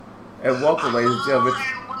And welcome, ladies and gentlemen.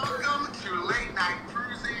 And welcome to Late Night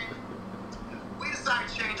Cruising. We decided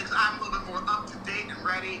to change because I'm a little bit more up to date and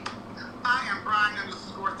ready. I am Brian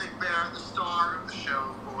 _ Thick Bear, the star of the show,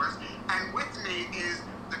 of course. And with me is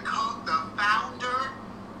the founder,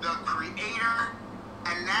 the creator,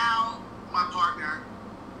 and now my partner,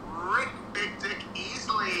 Rick Big Dick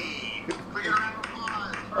Easley. Bring a round of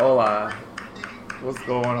applause. Hola. What's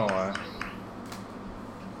going on?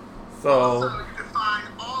 So, Also, you can find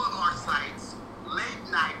all of our sites, Late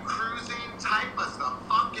Night Cruising. Type us the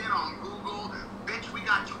fuck in on Google. Bitch, we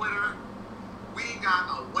got Twitter. We got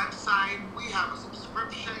a website. We have a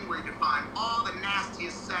subscription where you can find all the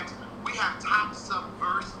nastiest sex. We have Top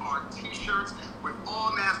Subverse, our t-shirts with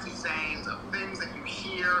all nasty sayings of things that you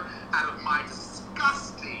hear out of my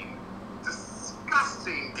disgusting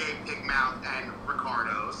gay pig mouth and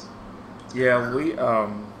Ricardo's. yeah, we,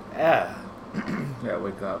 yeah,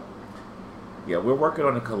 wake up. Yeah, we're working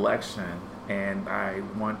on a collection, and I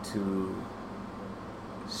want to,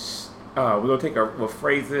 we're going to take our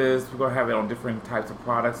phrases, we're going to have it on different types of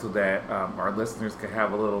products so that our listeners can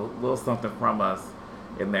have a little something from us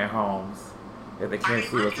in their homes if they can't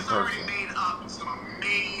see Rick us in has already person. made up some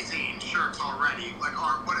amazing shirts already. Like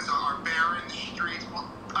our Bear in the Streets. Well,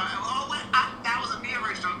 that was me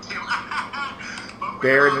original too. But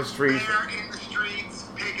Bear in the Streets. Bear in the Streets,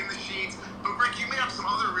 Pig in the Sheets. But Rick, you made up some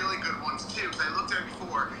other really good ones too, because I looked at it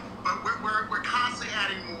before. But we're constantly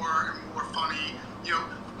adding more and more funny. You know,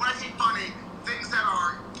 when I say funny, things that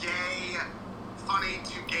are gay, funny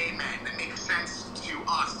to gay men that make sense to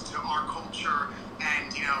us, to our culture,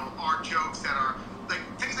 and you know, our jokes that are like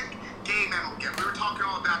things that gay men will get. We were talking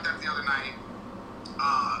all about that the other night.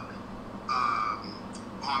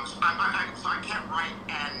 So I can't write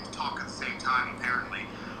and talk at the same time, apparently.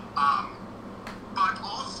 But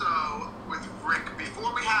also with Rick,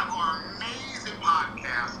 before we have our amazing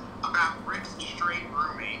podcast about Rick's straight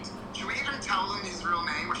roommate, should we even tell them his real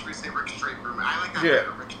name, or should we say Rick's straight roommate? I like that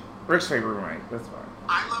better, Rick. Rick's straight roommate, that's fine.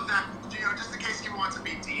 I love that, you know, just in case you want to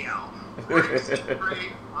be DL. Rick's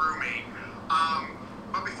straight roommate.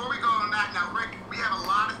 But before we go on that, now, Rick, we have a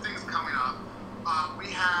lot of things coming up. We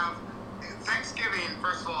have Thanksgiving,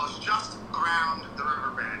 first of all, is just around the river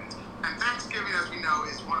bend. And Thanksgiving, as we know,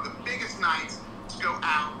 is one of the biggest nights to go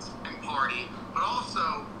out and party. But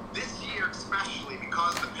also, this year especially,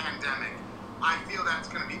 because of the pandemic, I feel that's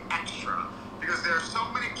going to be extra. Because there are so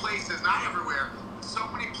many places, not everywhere, so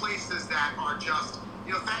many places that are just,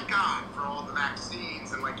 you know, thank God for all the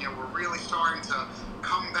vaccines. And, like, you know, we're really starting to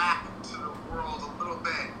come back to the world a little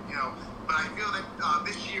bit, you know. But I feel that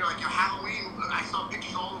this year, like, you know, Halloween, I saw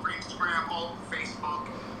pictures all over Instagram, all over Facebook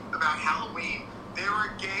about Halloween. There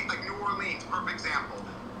are gay, like New Orleans, perfect example.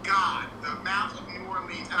 God, the amount of New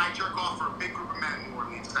Orleans, and I jerk off for a big group of men in New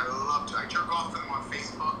Orleans because I love to. I jerk off for them on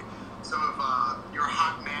Facebook. So if you're a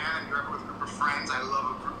hot man and you're ever with a group of friends, I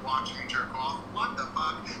love a group watching you jerk off. What the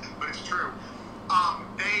fuck? But it's true.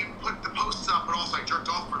 They put the posts up, but also I jerked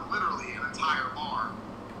off for literally an entire bar.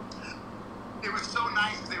 It was so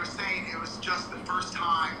nice because they were saying it was just the first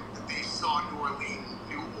time that they saw New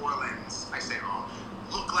Orleans, I say it wrong,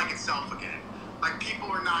 look like itself again. Like, people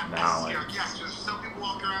are not as scared. Yes, there's still people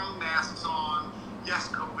walking around with masks on. Yes,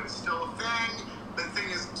 COVID is still a thing. But the thing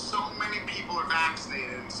is, so many people are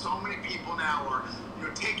vaccinated, and so many people now are, you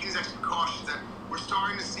know, taking these extra precautions that we're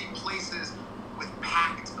starting to see places with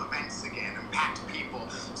packed events again and packed people.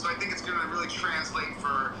 So I think it's going to really translate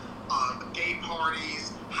for the gay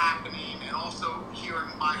parties happening, and also here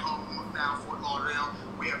in my home now, Fort Lauderdale,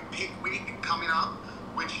 we have Pig Week coming up,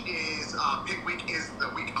 which is Pig Week is the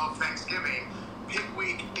week of Thanksgiving. Pig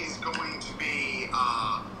Week is going to be,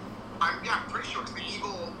 I'm pretty sure, because the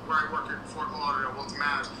Eagle, where I work at Fort Lauderdale, Wilton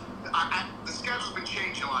Manors, the schedule's been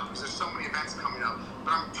changing a lot because there's so many events coming up,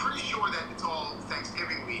 but I'm pretty sure that it's all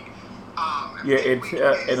Thanksgiving week.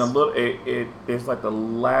 It's like the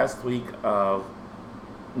last week of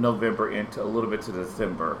November into a little bit to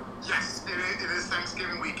December. Yes, it is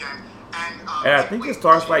Thanksgiving weekend, and I think it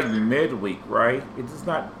starts like midweek, right? It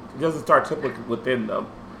doesn't start typically within the.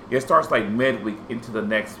 It starts like midweek into the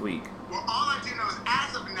next week. Well, all I do know is,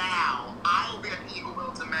 as of now, I will be at Eagle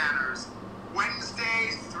Wilton Manors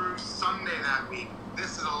Wednesday through Sunday that week.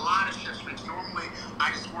 This is a lot of shifts, which normally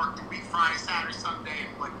I just work the week, Friday, Saturday, Sunday,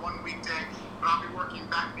 and like one weekday. But I'll be working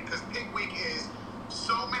back because Pig Week is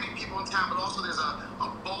so many people in town, but also there's a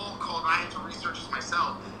ball called, I had to research this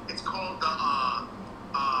myself. It's called the,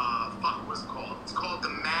 what's it called? It's called the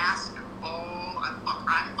Mask Ball.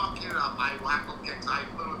 I'm fucking it up. I will have to look at it because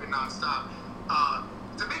I've literally been nonstop.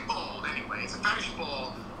 It's a big ball anyway. It's a fetish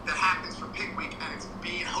ball that happens for Pig Week, and it's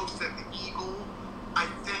being hosted at the Eagle. I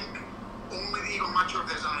think only the Eagle. I'm not sure if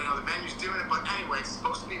there's any other doing it. But anyway, it's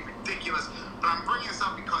supposed to be ridiculous. But I'm bringing this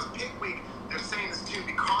up because Pig Week, they're saying this too,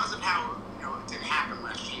 because of how, it didn't happen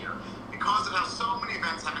last year. Because of how so many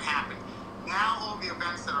events haven't happened. Now all the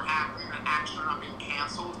events that are happening that actually are not being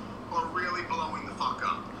canceled are really blowing the fuck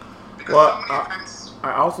up. Because so many events...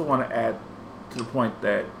 I also want to add to the point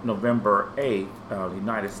that November 8th, the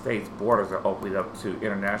United States borders are opening up to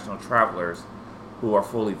international travelers who are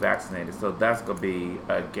fully vaccinated. So that's going to be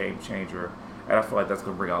a game changer. And I feel like that's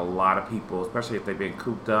going to bring a lot of people, especially if they've been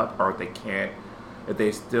cooped up or if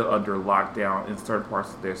they're still under lockdown in certain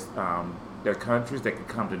parts of their countries, they can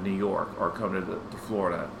come to New York or come to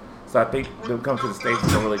Florida. So I think them coming to the States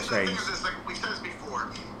is going to really change. The thing is, like we said this before,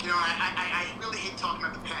 I really hate talking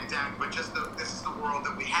about the pandemic, but just this is the world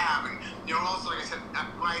that we have. And, also, like I said,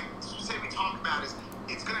 what I say we talk about is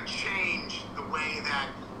it's going to change the way that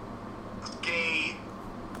gay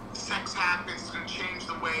sex happens. It's going to change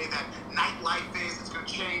the way that nightlife is. It's going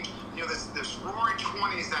to change, this roaring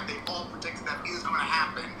 20s that they all predicted that is going to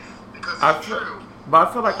happen because it's true. But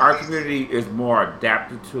I feel like our community is more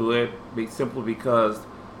adapted to it simply because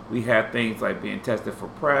we have things like being tested for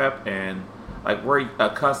PrEP and like we're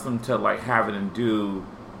accustomed to like having to do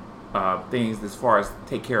things as far as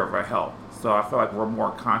take care of our health. So I feel like we're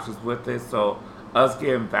more conscious with it. So us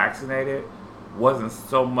getting vaccinated wasn't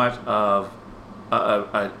so much of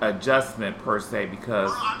a adjustment per se because...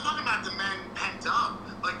 Bro, I'm talking about the men pent up.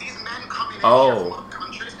 Like these men coming in here from other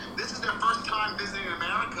countries. This is their first time visiting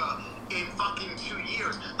America in fucking 2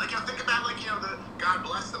 years. Like, think about, like, the God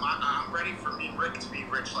bless them. I'm ready for me and Rick to be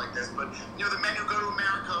rich like this. But, the men who go to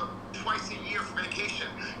America twice a year for vacation,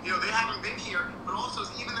 they haven't been here. But also,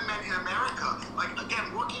 even the men in America, like,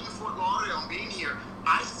 again, working in Fort Lauderdale and being here,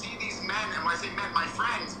 I see these men, and when I say men, my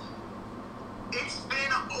friends, it's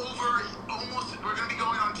been over almost, we're going to be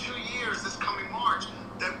going on 2 years this coming March,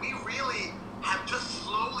 that we really have just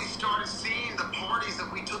slowly started seeing the parties that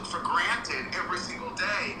we took for granted every single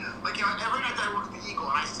day. Like, every night that I work at the Eagle,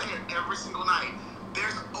 and I say it every single night,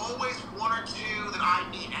 there's always one or two that I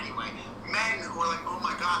meet anyway, men who are like, oh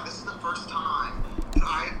my God, this is the first time that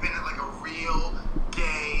I've been at like a real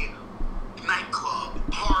gay nightclub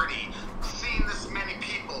party, seeing this many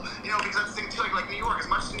people, because that's the thing too, like New York, as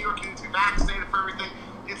much as New York needs to be vaccinated for everything,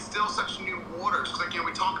 it's still such new waters. Like,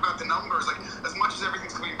 we talk about the numbers, like, as much as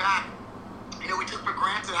everything's coming back, we took for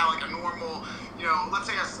granted how, like, a normal, let's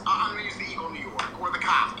say I'm going to use the Eagle, New York, or the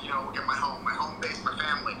Cock, again, my home base, my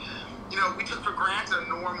family. We took for granted a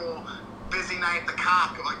normal busy night at the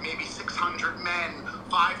Cock of, like, maybe 600 men,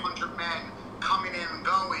 500 men coming in and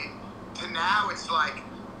going, to now it's like,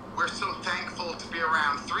 we're so thankful to be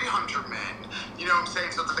around 300 men. You know what I'm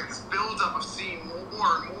saying? So it's like this buildup of seeing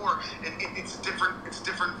more and more. It's a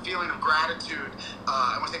different feeling of gratitude.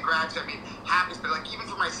 And when I say gratitude, I mean happiness. But like even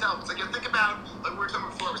for myself, it's like think about like we were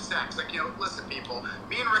talking before with sex. Like listen, people,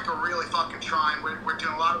 me and Rick are really fucking trying. We're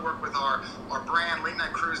doing a lot of work with our brand, Late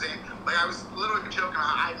Night Cruising. Like I was literally joking.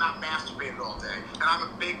 I had not masturbated all day, and I'm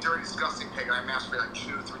a big, dirty, disgusting pig. And I masturbate like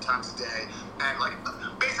 2 to 3 times a day. And like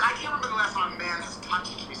basically, I can't remember the last time a man has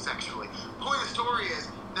touched me sexually. The point of the story is,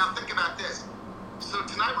 now think about this. So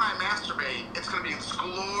tonight when I masturbate, it's going to be this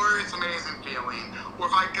glorious, amazing feeling. Or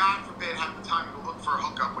if I, God forbid, have the time to go look for a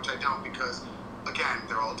hookup, which I don't because, again,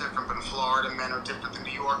 they're all different. But in Florida, men are different than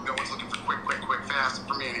New York. No one's looking for quick, fast.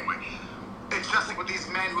 For me, anyway. It's just like with these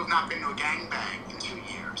men who have not been to a gangbang in 2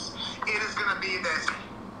 years. It is going to be this,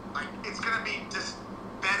 like, it's going to be just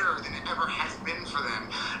better than it ever has been for them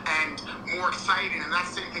and more exciting. And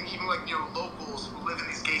that's the same thing, even like, locals who live in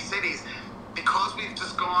these gay cities, because we've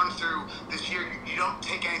just gone through this year, you don't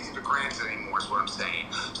take anything for granted anymore is what I'm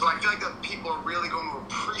saying. So I feel like that people are really going to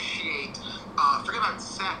appreciate, forget about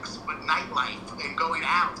sex, but nightlife and going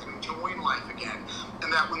out and enjoying life again.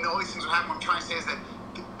 And that when all these things are happening, what I'm trying to say is that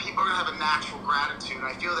people are going to have a natural gratitude.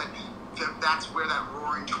 And I feel that that's where that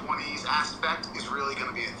roaring 20s aspect is really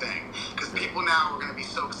going to be a thing. Because people now are going to be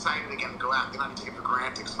so excited again to go out. They're not going to take it for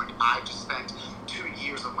granted. Because like, I just spent 2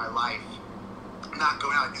 years of my life not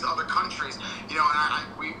going out. These other countries, and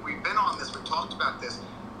we've been on this. We've talked about this.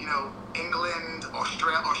 England,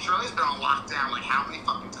 Australia's been on lockdown like how many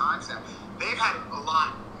fucking times now? They've had a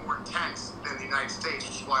lot more intense than the United States,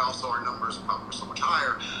 which is why also our numbers probably were so much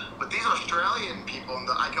higher. But these Australian people, and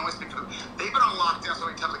I can only speak for them, they've been on lockdown so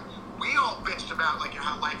many times. Like, we all bitched about like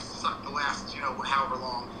how life sucked the last, however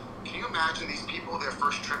long. Can you imagine these people, their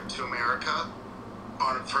first trip to America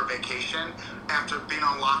for vacation after being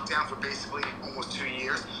on lockdown for basically almost 2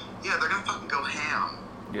 years? Yeah, they're gonna fucking go ham.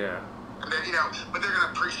 Yeah. And then, but they're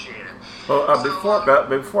gonna appreciate it. Well,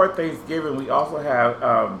 before Thanksgiving, we also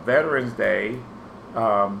have Veterans Day,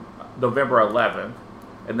 November 11th.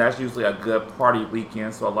 and that's usually a good party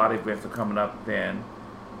weekend. So a lot of events are coming up then.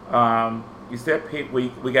 You said Peak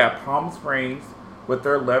Week. We got Palm Springs with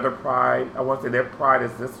their Leather Pride. I want to say their Pride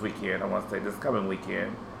is this weekend. I want to say this coming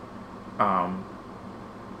weekend. Um,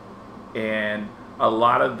 and a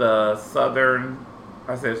lot of the southern,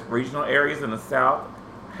 I said regional areas in the south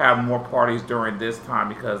have more parties during this time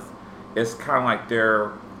because it's kind of like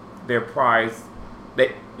their prize.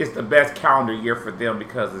 It's the best calendar year for them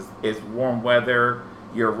because it's warm weather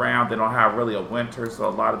year round. They don't have really a winter, so a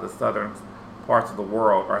lot of the southern parts of the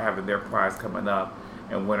world are having their prize coming up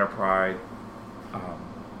and winter pride. Um,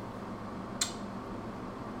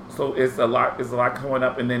 so it's a lot. It's a lot coming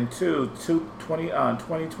up, and then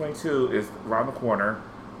 2022 is around the corner.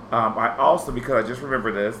 I also, because I just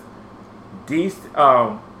remember this,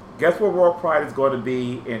 guess where World Pride is going to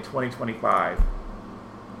be in 2025?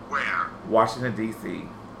 Where? Washington, D.C.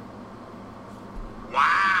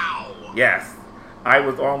 Wow. Yes. I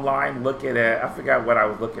was online looking at, I forgot what I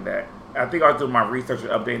was looking at. I think I was doing my research and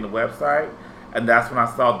updating the website, and that's when I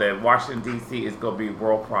saw that Washington, D.C. is going to be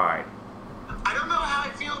World Pride. I don't know how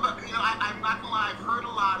I feel about, I'm not going to lie, I've heard a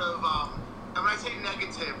lot of, and when I say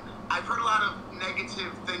negative, I've heard a lot of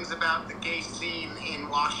negative things about the gay scene in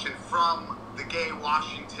Washington from the gay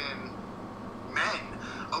Washington men.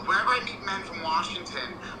 Whenever I meet men from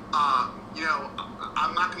Washington, I'm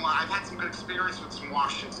not gonna lie, I've had some good experience with some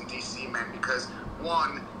Washington D.C. men because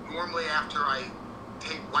one, normally after I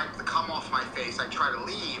wipe the cum off my face, I try to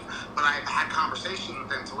leave, but I've had conversations with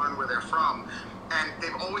them to learn where they're from, and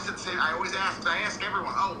they've always said the same. I ask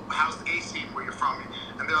everyone, oh, how's the gay scene where you're from?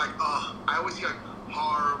 And they're like, I always hear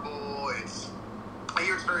horrible. I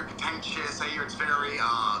hear it's very pretentious. I hear it's very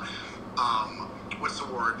what's the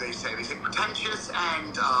word they say? They say pretentious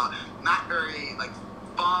and not very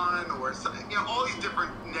fun or something, all these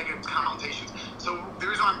different negative connotations. So the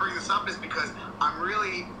reason why I'm bringing this up is because I'm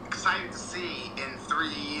really excited to see in 3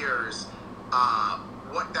 years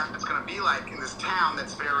what that's going to be like in this town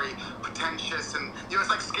that's very pretentious and it's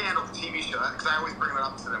like Scandal, the TV show, because I always bring that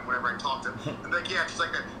up to them whenever I talk to them. And yeah, it's like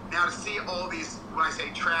now to see all these, when I say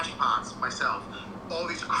trash pots myself, all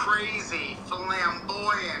these crazy,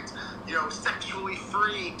 flamboyant, sexually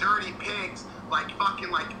free, dirty pigs,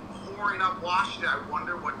 whoring up Washington. I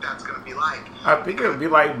wonder what that's going to be like. I think it would be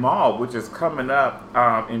like Mall, which is coming up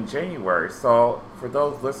in January. So for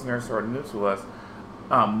those listeners who are new to us,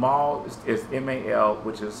 Mall is MAL,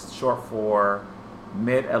 which is short for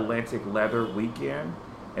Mid-Atlantic Leather Weekend,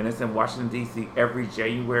 and it's in Washington, D.C. every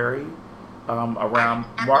January around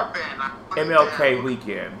MLK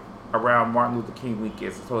weekend, around Martin Luther King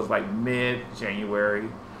weekend. So it's like mid-January,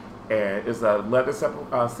 and it's a leather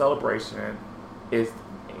celebration. I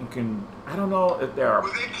don't know if there are.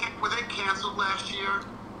 Were they canceled last year?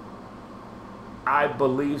 I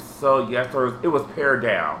believe so. Yes, it was pared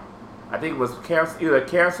down. I think it was either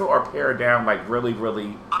canceled or pared down, really,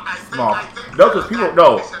 really small.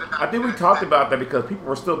 I think we talked about that because people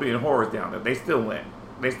were still being whores down there. They still went.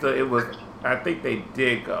 I think they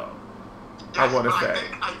did go. Yes, I want to say.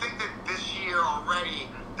 I think that this year already,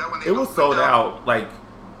 that when they it was sold out.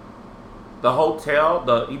 The hotel,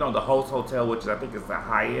 the Host Hotel, which I think is the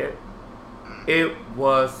Hyatt, it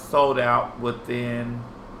was sold out within,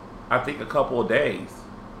 I think, a couple of days.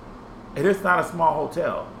 And it's not a small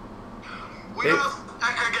hotel.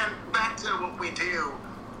 Again, back to what we do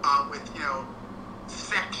with,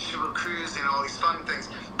 sexual cruising and all these fun things.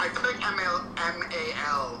 I think MAL,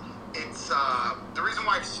 it's, the reason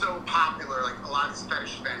why it's so popular, a lot of these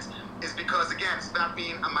fetish events, is because, again, it's about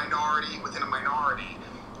being a minority within a minority.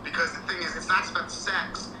 Because the thing is, it's not just about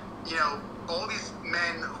sex. All these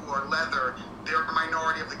men who are leather, they're a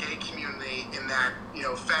minority of the gay community in that,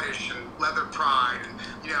 fetish and leather pride. And,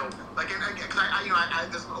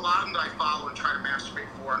 there's a lot of them that I follow and try to masturbate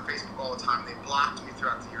for on Facebook all the time. They blocked me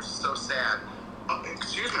throughout the years. It's so sad.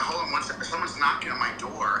 Excuse me, hold on one second. Someone's knocking on my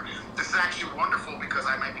door. This is actually wonderful because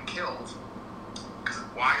I might be killed. Because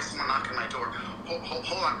why is someone knocking on my door?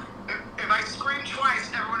 Hold on. If I scream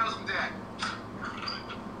twice, everyone knows I'm dead.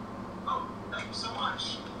 Oh, thank you so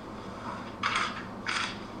much.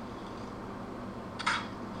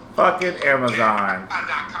 Fucking Amazon.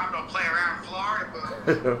 .com don't play around in Florida,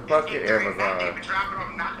 but fucking Amazon.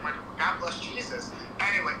 God bless Jesus.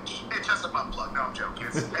 Anyway, it's just a butt plug. No, I'm joking.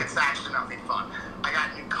 It's actually nothing fun. I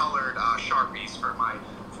got new colored Sharpies for my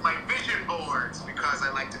vision boards because I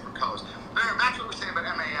like different colors. But anyway, back to what we were saying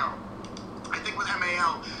about MAL. I think with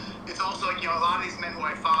MAL, it's also a lot of these men who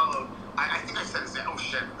I followed. I think I said his name. Oh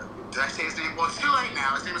shit. Did I say his name? Well, it's too late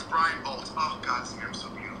now. His name is Brian Bolt. Oh God, his name is so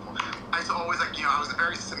beautiful. I was always I was a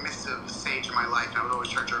very submissive sage in my life, and I would always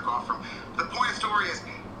try to jerk off from. The point of the story is,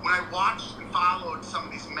 when I watched and followed some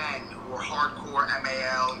of these men who are hardcore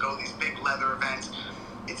MAL and go to these big leather events,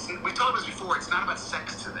 we talked about this before. It's not about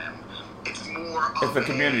sex to them. It's more of a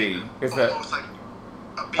community. It's almost like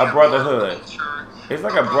a brotherhood. Culture, it's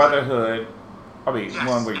like a brotherhood. I mean, yes,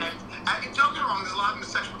 one week. And don't get me wrong, there's a lot of them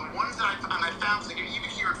sexual. The ones that I found, like, even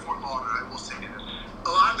here in Fort Lauderdale, I will say this. A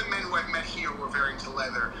lot of the men who I've met here who are very into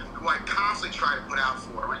leather, who I constantly try to put out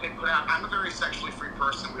for. When they put out, I'm a very sexually free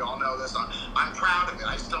person. We all know this. I'm proud of it.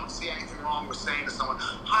 I just don't see anything wrong with saying to someone,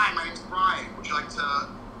 "Hi, my name's Brian. Would you like to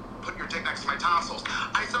put your dick next to my tonsils?"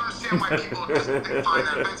 I just don't understand why people just find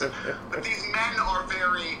that offensive. But these men are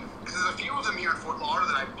very, because there's a few of them here in Fort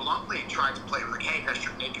Lauderdale that I bluntly tried to play with, like, "Hey, can I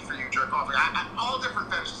strip naked for you, jerk off?" Like, all different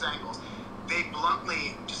fetish angles. They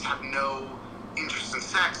bluntly just have no interest in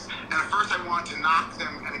sex. And at first I wanted to knock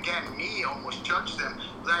them, and again, me almost judge them,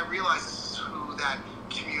 but I realized this is who that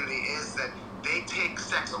community is, that they take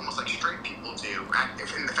sex almost like straight people do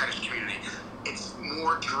in the fetish community. It's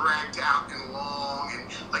more dragged out and long, and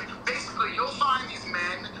like basically you'll find these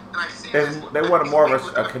men, and I've seen they want more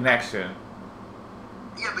of a connection.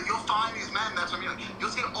 Yeah, but you'll find these men, that's what I mean. Like, you'll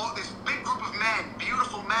see all this big group of men,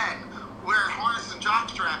 beautiful men, wearing harnesses and jock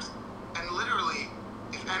straps, and literally,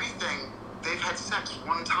 if anything, they've had sex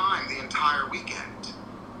one time the entire weekend.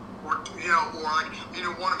 Or,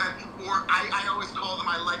 one event. Or I always call them,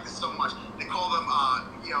 I like this so much, they call them,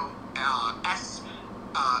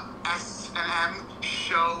 S&M,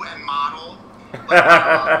 show and model. Like,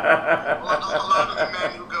 a lot of the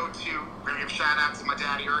men who go to, we're going to give shout out to my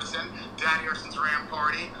Daddy Urson, Daddy Urson's Ram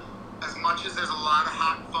Party. As much as there's a lot of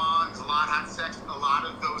hot fun, there's a lot of hot sex, a lot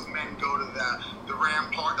of those men go to the Ram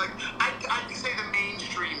Party. Like, I'd say the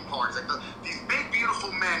mainstream parts, like these big,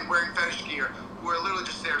 beautiful men wearing fetish gear who are literally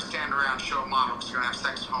just there to stand around, show models, who are going to have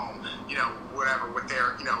sex at home, whatever, with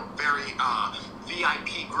their, very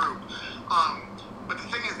VIP group. But the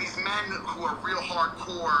thing is, these men who are real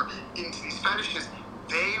hardcore into these fetishes,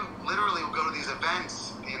 they literally will go to these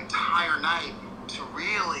events the entire night to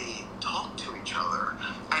really talk to each other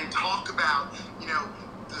and talk about,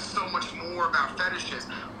 there's so much more about fetishes.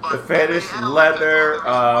 But the fetish, leather,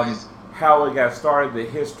 how it got started, the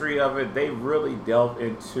history of it, they really delve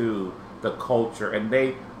into the culture, and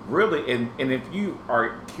they really, and if you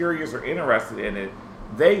are curious or interested in it,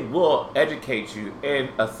 they will educate you and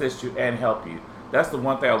assist you and help you. That's the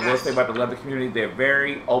one thing I will say about the leather community. They're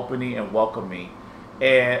very opening and welcoming,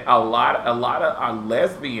 and a lot of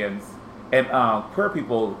lesbians and queer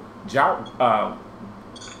people gyrate.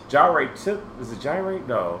 Is it gyrate?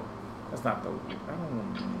 No, that's not the.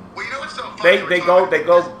 Well, you know what's so funny?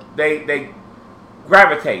 They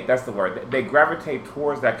gravitate. That's the word. They gravitate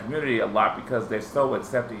towards that community a lot because they're so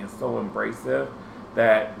accepting and so embracive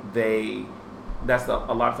that they. That's a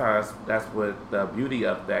lot of times. That's what the beauty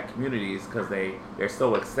of that community is, because they're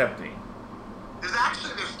so accepting.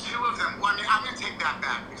 There's two of them. Well, I mean, I'm going to take that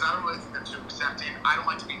back because I don't really think they're too accepting. I don't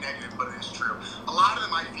like to be negative, but it is true. A lot of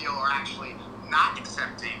them, I feel, are actually not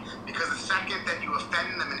accepting because the second that you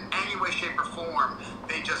offend them in any way, shape, or form,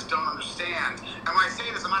 they just don't understand. And when I say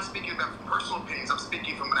this, I'm not speaking about from personal opinions. I'm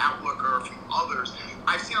speaking from an outlook or from others.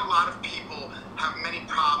 I've seen a lot of people have many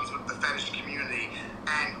problems with the fetish community.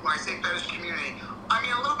 And when I say fetish community, I mean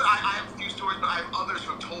a little bit. I have a few stories, but I have others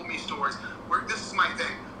who have told me stories where this is my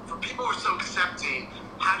thing. For people who are so accepting,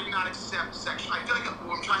 how do you not accept sexual? I feel like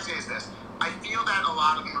what I'm trying to say is this. I feel that a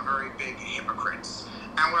lot of them are very big hypocrites.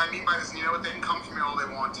 And what I mean by this, and you know what, they can come for me all they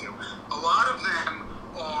want to. A lot of them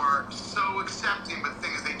are so accepting, but the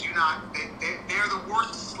thing is, they do not, they're the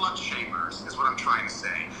worst slut shamers, is what I'm trying to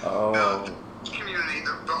say. Oh. The community,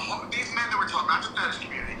 these men that we're talking about, not the fetish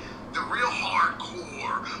community, the real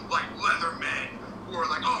hardcore, like leather men, who are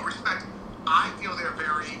like, oh, respect. I feel they're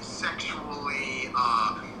very sexually,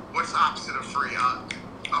 what's the opposite of free?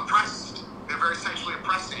 Oppressed. They're very sexually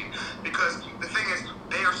oppressing, because the thing is,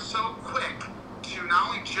 they are so quick to not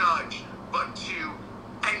only judge, but to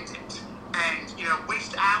end it. And,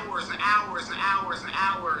 waste hours and hours and hours and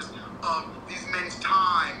hours of these men's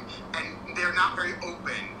time, and they're not very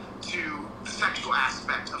open to the sexual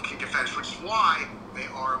aspect of kink and fetish, which is why they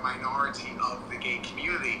are a minority of the gay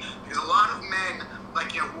community. Because a lot of men,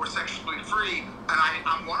 who are sexually free, and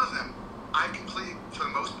I'm one of them, I've completely, for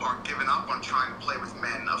the most part, given up on trying to play with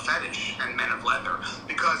men of fetish and men of leather.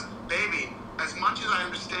 Because, baby, as much as I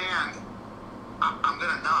understand, I'm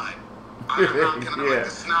gonna nut. I'm not gonna, yeah.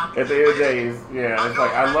 This is not... At the end of the day, it's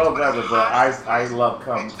like, I love leather, but I love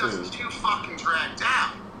cum, too. It's just too fucking dragged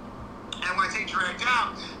out. And when I say dragged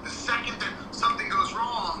out, the second that something goes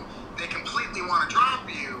wrong, they completely want to drop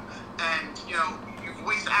you, and, you've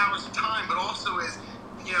wasted hours of time, but also is,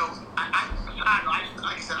 like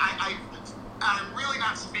I said, I'm really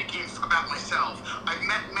not speaking about myself. I've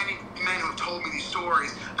met many men who have told me these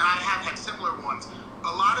stories, and I have had similar ones.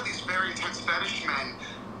 A lot of these very intense fetish men,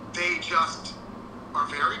 they just are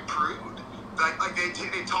very prude. Like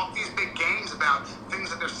they talk these big games about things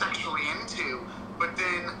that they're sexually into, but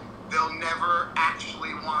then they'll never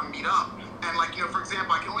actually want to meet up. And like, you know, for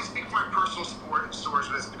example, I can only speak for my personal stories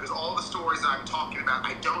with this because all the stories that I'm talking about,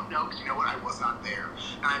 I don't know because you know what, I was not there,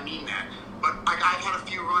 and I mean that. But like, I've had a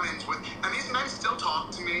few run-ins with, and these men still talk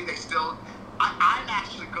to me. They still, I'm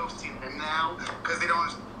actually ghosting them now because they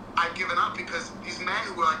don't. I've given up because these men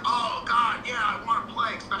who were like, oh God, yeah, I want to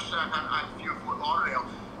play. Especially I had a few in Fort Lauderdale.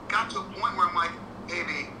 Got to a point where I'm like,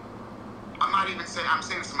 baby, I'm not even saying. I'm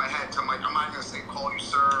saying this in my head. So I'm like, I'm not gonna say call you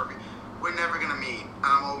sir. We're never gonna meet, and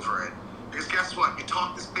I'm over it. Because guess what? You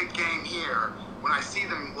talk this big game here when I see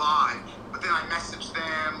them live, but then I message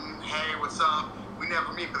them, hey, what's up? We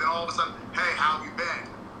never meet, but then all of a sudden, hey, how have you been?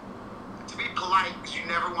 To be polite, because you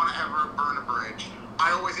never want to ever burn a bridge.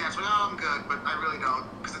 I always answer, oh, I'm good, but I really don't.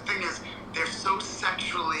 Because the thing is, they're so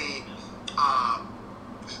sexually,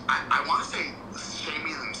 I want to say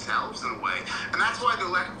shaming themselves in a way. And that's why the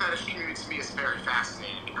fetish community to me is very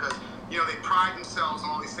fascinating. Because, you know, they pride themselves on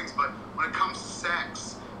all these things, but when it comes to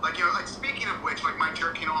sex, like, you know, like speaking of which, like my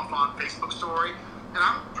jerking off on Facebook story, and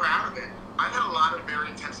I'm proud of it. I've had a lot of very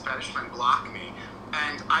intense fetish men block me,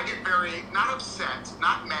 and I get very, not upset,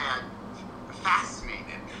 not mad,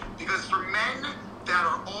 fascinated. Because for men that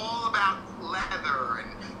are all about leather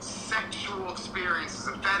and sexual experiences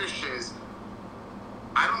and fetishes,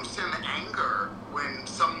 I don't understand the anger when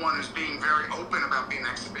someone is being very open about being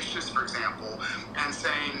exhibitionist, for example, and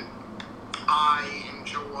saying, I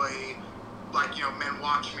enjoy, like, you know, men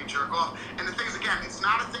watching me jerk off. And the thing is, again, it's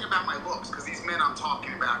not a thing about my looks, because these men I'm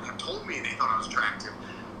talking about have told me they thought I was attractive.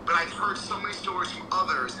 But I've heard so many stories from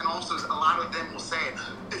others, and also a lot of them will say,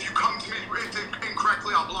 if you come to me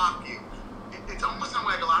incorrectly, I'll block you. It's almost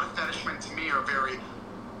like a lot of fetish men to me are very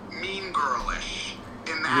mean girlish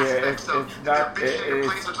in the aspects of they're bitching in a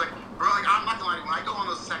place. It's like, bro, like, I'm not gonna lie, when I go on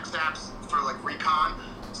those sex apps for like recon,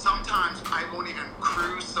 sometimes I won't even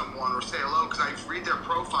cruise someone or say hello because I read their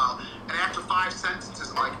profile, and after 5 sentences,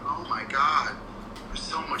 I'm like, oh my God, there's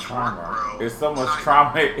so much work, bro. There's so much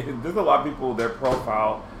trauma. There's a lot of people, their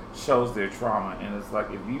profile shows their trauma, and it's like,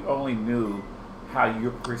 if you only knew how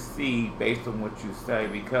you're perceived based on what you say,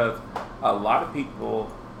 because a lot of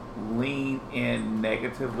people lean in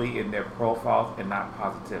negatively in their profiles and not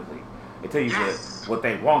positively. They tell you what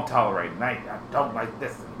they won't tolerate. And I don't like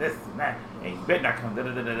this and that, and you better not come.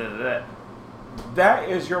 That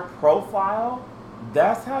is your profile.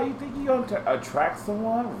 That's how you think you're going to attract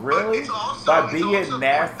someone, really? By being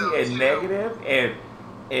nasty and negative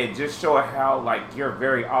and just showing how like you're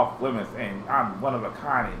very off limits and I'm one of a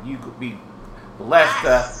kind and you could be blessed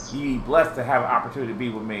to have an opportunity to be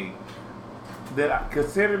with me. Then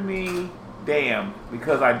consider me damned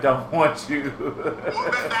because I don't want you.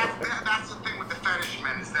 Well, that's the thing with the fetish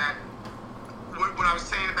men is that what I was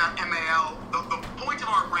saying about MAL, the point of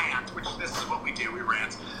our rant, which this is what we do, we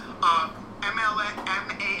rant. MAL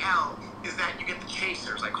is that you get the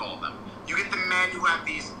chasers, I call them. You get the men who have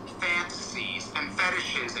these fantasies and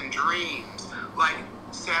fetishes and dreams, like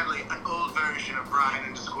sadly an old version of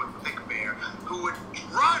Brian _ Thick Bear, who would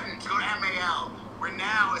run to go to MAL, where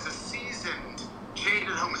now as a seasoned, jaded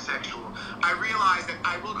homosexual, I realize that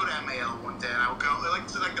I will go to MAL one day, and I will go, like,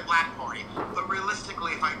 to like the black party, but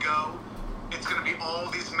realistically, if I go, it's going to be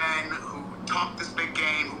all these men who talk this big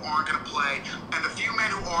game, who aren't going to play, and the few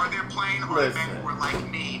men who are there playing are the men who are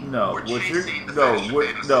like me, who are chasing the fetish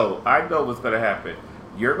fantasy. No, I know what's going to happen.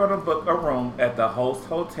 You're going to book a room at the host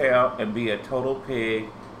hotel and be a total pig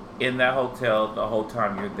in that hotel the whole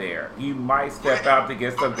time you're there. You might step out to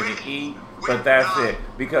get something to eat, but that's it.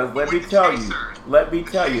 Because let me tell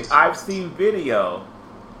you, I've seen video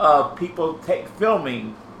of people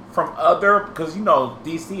filming from other, because you know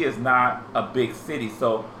DC is not a big city,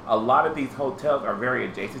 so a lot of these hotels are very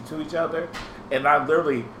adjacent to each other, and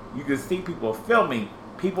you can see people filming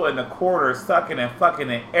people in the corner sucking and fucking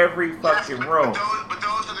in every fucking room. But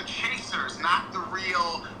those are the chasers, not the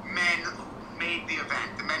real men who made the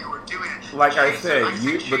event, the men who are doing it. Like I said,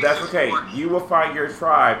 but that's okay. You will find your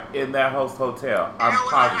tribe in that host hotel. I'm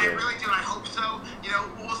positive. I really do, and I hope so. You know,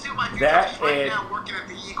 we'll see what I do. Right now, working at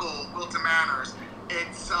the Eagle, Wilton Manors,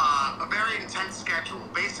 it's a very intense schedule.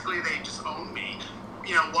 Basically, they just own me.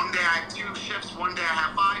 You know, one day I have 2 shifts, one day I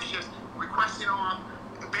have 5 shifts. Requesting off,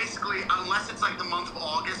 basically, unless it's like the month of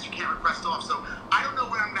August, you can't request off. So I don't know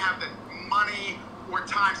when I'm going to have the money or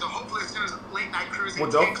time. So hopefully, as soon as late night cruising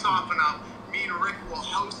takes off enough, me and Rick will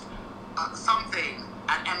host something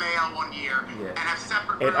at MAL one year and have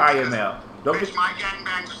separate rooms. At IML. Bitch, my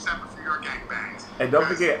gangbangs are separate from your gangbangs. And don't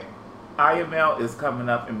forget, IML is coming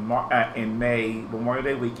up in May, Memorial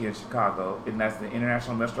Day weekend in Chicago, and that's the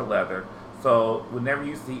International Mr. Leather. So whenever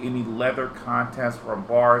you see any leather contests from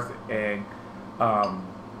bars, and I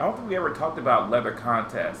don't think we ever talked about leather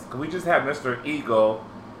contests, because we just had Mr. Eagle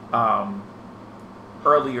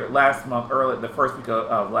earlier last month, the first week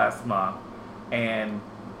of last month, and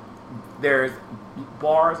there's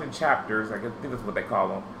bars and chapters, I think that's what they call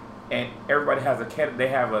them, and everybody has they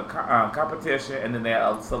have a competition, and then they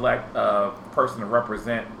select a person to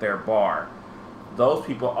represent their bar. Those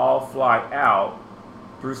people all fly out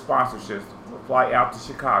through sponsorships, fly out to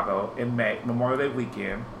Chicago in May, Memorial Day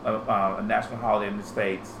weekend, a national holiday in the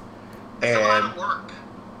States, it's a lot of work.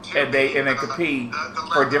 And they compete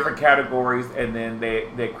for different categories, and then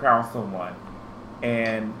they crown someone,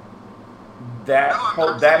 and that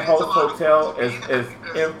host hotel is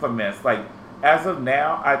infamous. Like, as of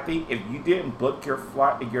now, I think if you didn't book your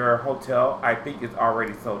hotel, I think it's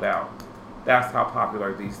already sold out. That's how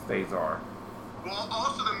popular these stays are. Well,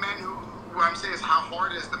 also the men what I'm saying is how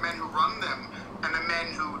hard it is, the men who run them and the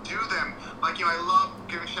men who do them. Like, I love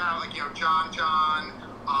giving a shout out, like, John,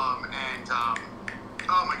 and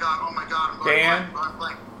oh my god, I'm going Dan?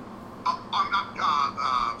 blank. I'm not,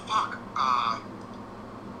 fuck.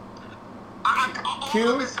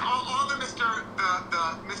 Q? All the Mr.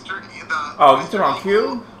 Oh, you talking about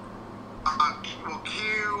Q? Well, Q,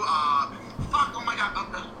 fuck, oh my god,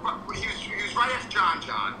 he was right after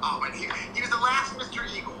John. Oh, but he was the last Mr.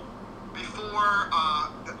 Eagle before,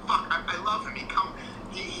 fuck, I love him.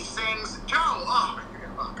 He sings, Joe, oh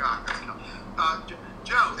god,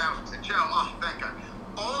 Joe, that was it, Joe, oh, thank God.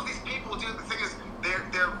 All of these people do, the thing is,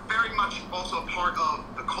 they're very much also a part of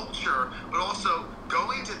the culture, but also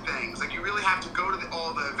going to things. Like, you really have to go to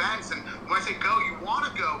all the events, and when I say go, you want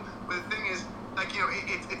to go, but the thing is, like,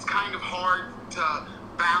 it's kind of hard to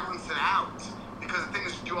balance it out, because the thing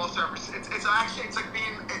is, you also have, it's like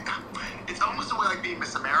being, it's almost a way like being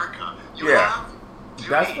Miss America.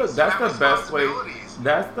 That's the best way.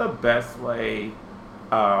 That's the best way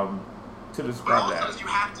to describe but also, that. You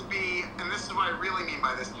have to be, and this is what I really mean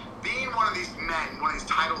by this, being one of these men, one of these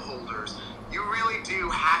title holders, you really do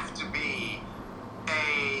have to be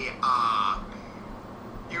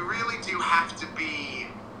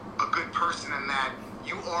a good person in that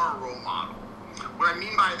you are a role model. What I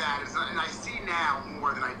mean by that is, and I see now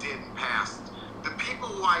more than I did in the past, the people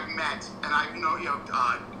who I've met, and I know,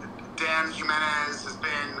 Dan Jimenez has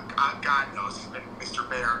been, God knows, he's been Mr.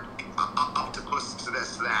 Bear, octopus to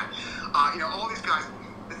this, to that. All these guys,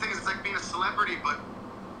 the thing is, it's like being a celebrity, but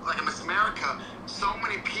like in Miss America, so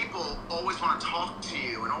many people always want to talk to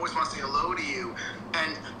you and always want to say hello to you,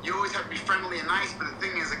 and you always have to be friendly and nice, but the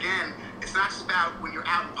thing is, again, it's not just about when you're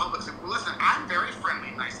out in public. So, listen, I'm very friendly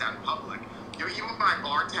and nice out in public. Even when I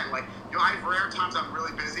bartend, like, I have rare times I'm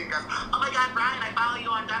really busy, and guys, oh my God, Brian, I follow you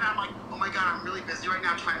on that. I'm like, oh my God, I'm really busy right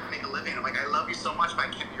now trying to make a living. I'm like, I love you so much, but I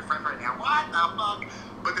can't be your friend right now. What the fuck?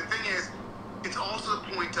 But the thing is, it's also the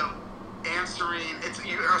point of answering,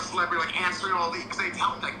 you're a celebrity, like, answering all these, because they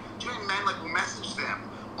tell them, like, too many men, like, will message them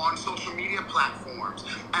on social media platforms,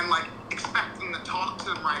 and, like, expect them to talk to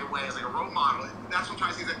them right away as, like, a role model. That's what I'm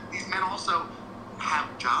trying to say, that these men also have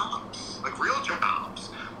jobs, like, real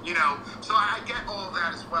jobs, so I get all of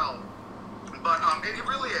that as well. But it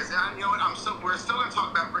really is. And you know what? We're still going to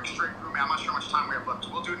talk about Rick Straight Roommate. I'm not sure how much time we have left.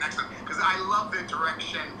 We'll do it next time, because I love the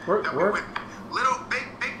direction that we went. Little big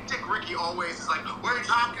Dick Ricky always is like, what are you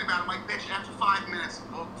talking about? I'm like, bitch, after 5 minutes,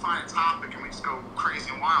 we'll find a topic and we just go crazy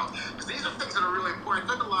and wild. Because these are things that are really important.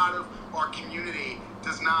 I think a lot of our community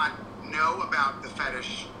does not know about the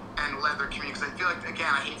fetish and leather community. Because I feel like, again,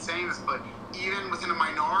 I hate saying this, but even within a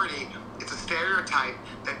minority, it's a stereotype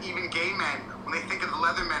that even gay men, when they think of the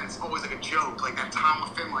leather men, it's always like a joke, like that Tom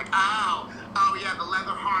film, like, oh yeah, the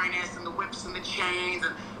leather harness and the whips and the chains,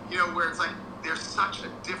 and where it's like there's such a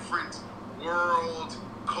different world,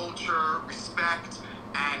 culture, respect,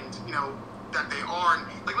 and that they are. And,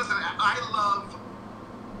 like, listen, I love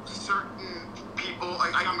certain people.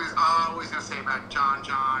 Like, I'm always gonna say about John.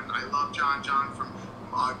 I love John from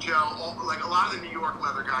Joe, like a lot of the New York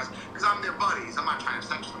leather guys, because I'm their buddies. I'm not trying to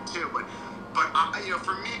section them too, but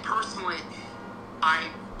for me personally, I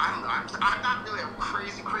don't know. I'm not really a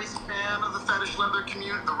crazy fan of the fetish leather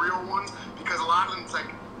community, the real ones, because a lot of them, it's like,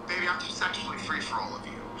 baby, I'm too sexually free for all of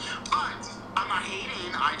you. But I'm not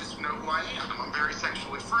hating. I just know who I am. I'm very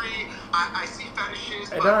sexually free. I see fetishes,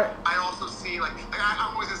 but I also see, like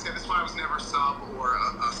I'm always gonna say, this is why I was never a sub or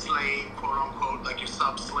a slave, quote unquote, like your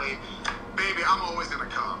sub slave. Baby, I'm always gonna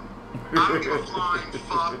come. I don't give a flying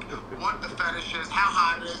fuck what the fetish is, how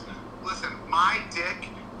hot it is. Listen, my dick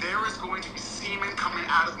there is going to be semen coming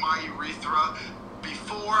out of my urethra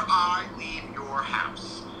before I leave your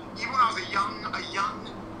house. Even when I was a young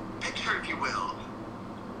picture, if you will,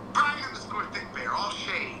 Brian_Thick Bear, all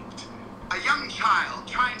shaved, a young child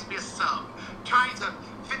trying to be a sub, trying to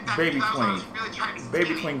fit that. Baby twink,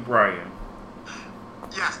 baby twink Brian.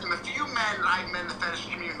 Yes, and the few men that I've met in the fetish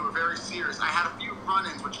community who were very serious, I had a few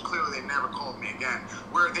run-ins, which clearly they never called me again,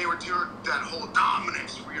 where they were doing that whole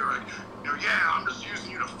dominance, where you're like, yeah, I'm just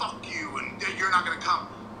using you to fuck you, and you're not gonna come.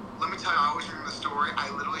 Let me tell you, I always remember the story.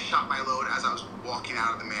 I literally shot my load as I was walking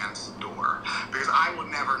out of the man's door, because I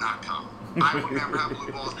would never not come. I would never have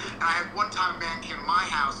blue balls. And I had one time a man came to my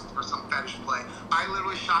house for some fetish play. I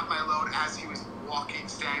literally shot my load as he was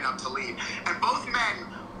standing up to leave. And both men,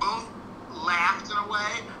 laughed in a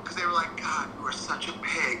way, because they were like, God, you are such a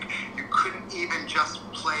pig. You couldn't even just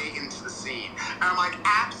play into the scene. And I'm like,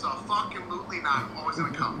 absolutely not. I'm always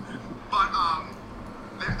going to come. But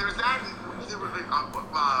there's that.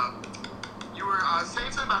 You were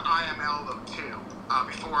saying something about IML, though, too.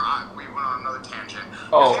 Before we went on another tangent.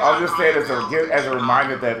 Oh, I was just saying as a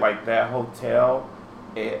reminder that, like, that hotel,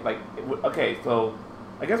 okay, so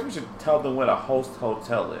I guess we should tell them what a host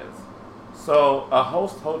hotel is. So a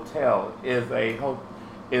host hotel is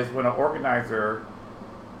when an organizer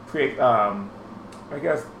creates, I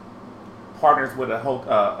guess, partners with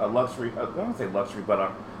a luxury, I don't say luxury,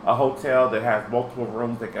 but a hotel that has multiple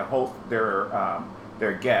rooms that can host their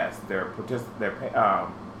guests, their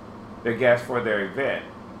guests for their event,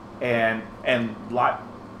 and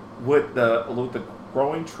with the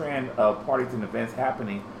growing trend of parties and events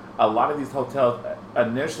happening, a lot of these hotels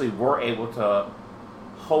initially were able to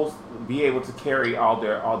be able to carry all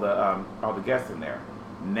the guests in there.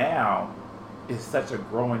 Now, it's such a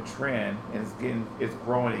growing trend, and it's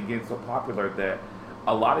growing and getting so popular that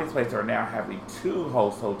a lot of these places are now having 2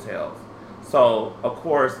 host hotels. So, of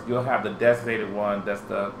course, you'll have the designated one that's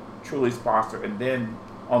the truly sponsored, and then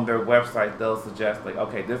on their website they'll suggest, like,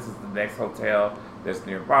 okay, this is the next hotel that's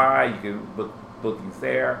nearby. You can book bookings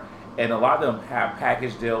there, and a lot of them have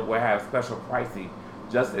package deal where they have special pricing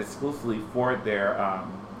just exclusively for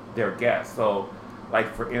their guests. So,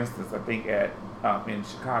 like, for instance, I think in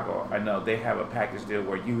Chicago, I know they have a package deal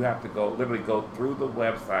where you have to literally go through the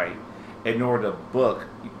website in order to book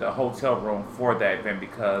the hotel room for that event,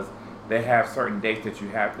 because they have certain dates that you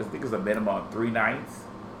have. I think it's a minimum of 3 nights.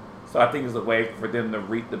 So I think it's a way for them to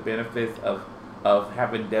reap the benefits of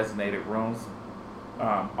having designated rooms,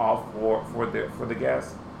 all for the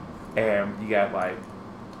guests. And you got, like,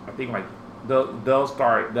 I think, like, they'll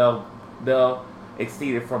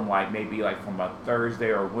exceed it from, like, maybe, like, from a Thursday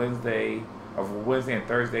or Wednesday, or from Wednesday and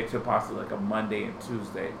Thursday to possibly like a Monday and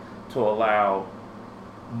Tuesday, to allow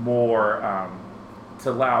more to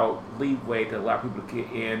allow leeway, to allow people to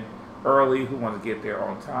get in early who want to get there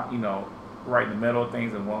on time, right in the middle of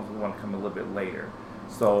things, and ones who want to come a little bit later.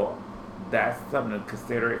 So that's something to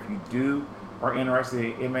consider if you are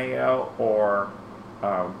interested in MAL or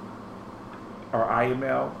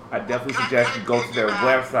IML. I definitely suggest you go to their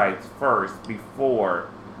websites first before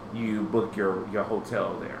you book your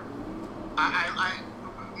hotel there.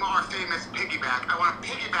 More famous piggyback. I want to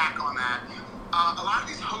piggyback on that. A lot of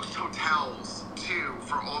these host hotels, too,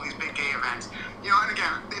 for all these big gay events, and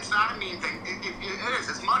again, it's not a mean thing. It is.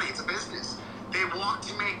 It's money. It's a business. They want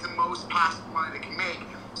to make the most possible money they can make.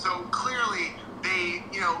 So clearly, they'd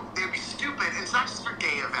be stupid. And it's not just for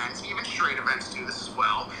gay events. Even straight events do this as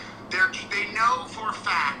well. They know for a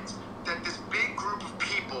fact that this big group of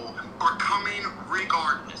people are coming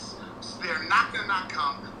regardless. So they're not going to not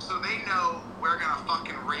come. So they know we're going to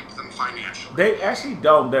fucking rape them financially. They actually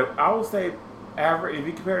don't. I would say, average, if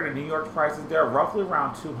you compare to New York prices, they're roughly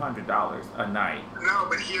around $200 a night. No,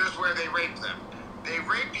 but here's where they rape them. They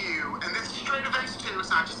rape you, and this is straight events too, it's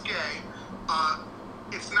not just gay.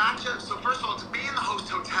 It's not just, so first of all, to be in the host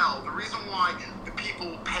hotel, the reason why the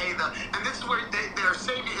people pay and this is where they're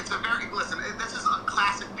saving, this is a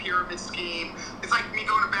classic pyramid scheme. It's like me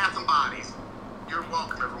going to Bath and Bodies. You're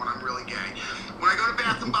welcome, everyone, I'm really gay. When I go to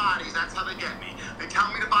Bath and Bodies, that's how they get me. They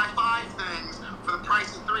tell me to buy 5 things for the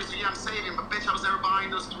price of 3, so yeah, I'm saving, but bitch, I was never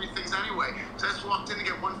buying those 3 things anyway. So I just walked in to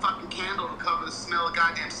get 1 fucking candle to cover the smell of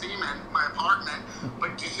goddamn semen in my apartment.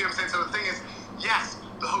 But do you see what I'm saying? So the thing is, yes,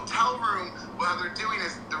 the hotel room, what they're doing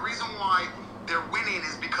is, the reason why they're winning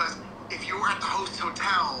is because if you're at the host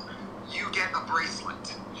hotel, you get a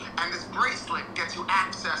bracelet. And this bracelet gets you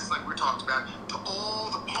access, like we talked about, to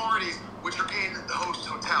all the parties which are in the host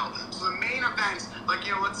hotel. So the main events, like,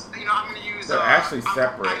 I'm going to use... They're actually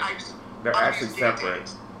separate. They're actually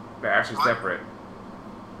separate. They're actually separate.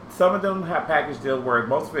 Some of them have package deals where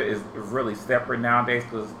most of it is really separate nowadays,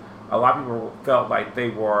 because a lot of people felt like they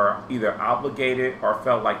were either obligated or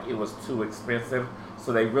felt like it was too expensive.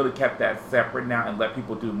 So they really kept that separate now and let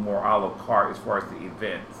people do more a la carte as far as the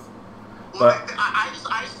events. Well, I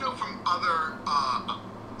just know from other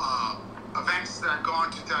events that I've gone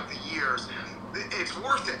to throughout the years, it's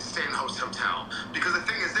worth it to stay in the host hotel, because the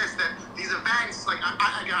thing is this, that these events, like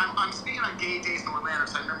I'm speaking on gay days in Orlando,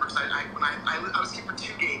 so I remember because I was here for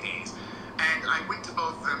 2 gay days, and I went to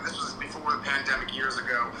both of them. This was before the pandemic years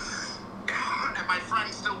ago. And my friend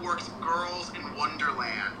still works Girls in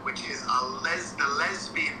Wonderland, which is the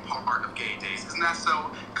lesbian part of gay days. Isn't that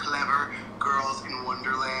so clever? Girls in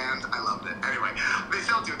Wonderland. I loved it. Anyway, they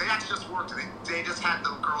still do. They actually just worked it. They just had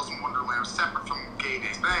the Girls in Wonderland separate from gay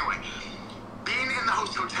days. But anyway, being in the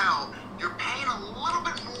host hotel, you're paying a little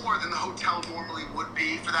bit more than the hotel normally would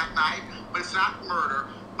be for that night, but it's not murder.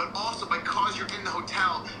 But also, because you're in the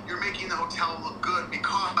hotel, you're making the hotel look good,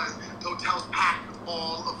 because the hotel's packed with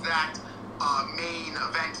all of that main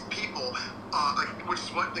event people, which is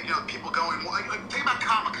what, people going, like think about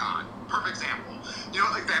Comic-Con, perfect example.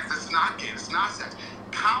 Like that's not gay, it's not sex.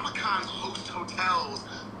 Comic-Con's host hotels,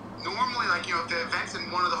 normally, if the event's in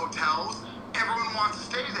one of the hotels, everyone wants to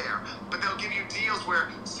stay there, but they'll give you deals where,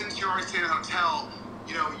 since you're already staying in a hotel,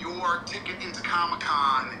 your ticket into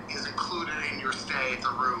Comic-Con is included in your stay at the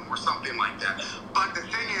room or something like that. But the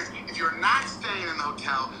thing is, if you're not staying in the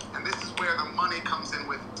hotel, and this is where the money comes in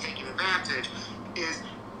with taking advantage, is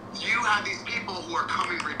you have these people who are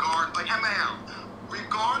coming like MAL,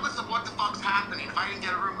 regardless of what the fuck's happening. If I didn't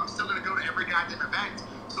get a room, I'm still going to go to every goddamn event.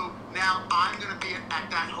 So now I'm going to be at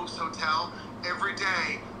that host hotel every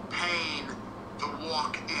day paying the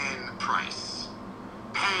walk-in price.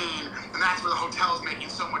 And that's where the hotel is making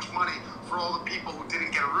so much money for all the people who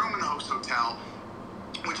didn't get a room in the host hotel,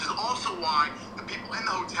 which is also why the people in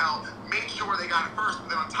the hotel made sure they got it first. But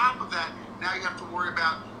then on top of that, now you have to worry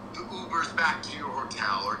about the Ubers back to your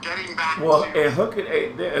hotel or getting back to... Well, and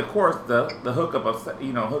of course, the hookup of,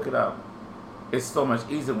 hook it up is so much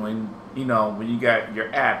easier when you got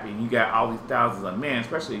your app and you got all these thousands of men,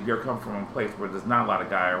 especially if you're coming from a place where there's not a lot of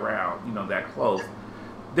guy around, that close.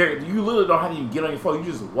 You literally don't have to even get on your phone. You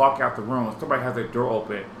just walk out the room. Somebody has their door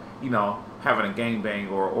open, having a gangbang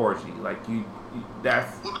or orgy.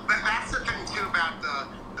 That's... Well, that's the thing, too, about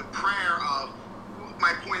the prayer of...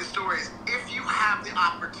 My point of the story is, if you have the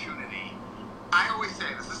opportunity, I always say,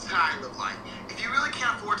 this is how I live life. If you really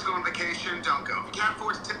can't afford to go on vacation, don't go. If you can't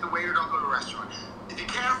afford to tip the waiter, don't go to a restaurant. If you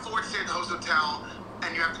can't afford to stay at the host hotel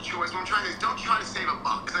and you have the choice, what I'm trying to do is don't try to save a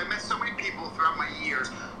buck. Because I've met so many people throughout my years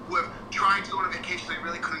who have tried to go on a vacation they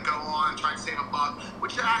really couldn't go on, tried to save a buck,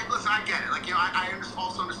 which, I get it. I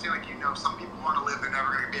also understand, some people want to live, they're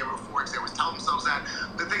never going to be able to afford it, because they always tell themselves that.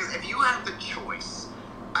 The thing is, if you have the choice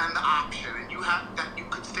and the option, and you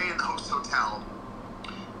could stay in the host hotel,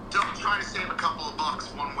 don't try to save a couple of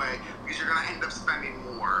bucks one way, because you're going to end up spending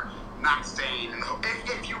more not staying in the hotel.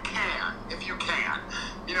 If you can.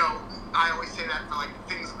 I always say that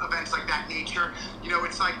for events like that nature.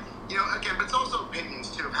 It's again, but it's also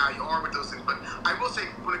opinions too of how you are with those things. But I will say,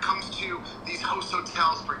 when it comes to these host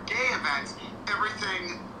hotels for gay events,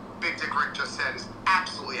 everything Big Dick Rick just said is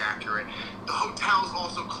absolutely accurate. The hotels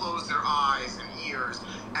also close their eyes and ears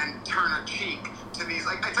and turn a cheek to these,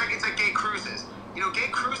 it's like gay cruises. Gay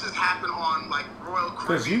cruises happen on Royal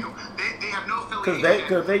Caribbean. They have no affiliation.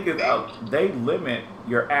 Because they limit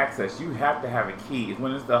your access. You have to have a key.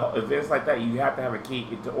 When it's the events like that, you have to have a key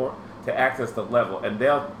to access the level, and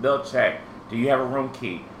they'll check. Do you have a room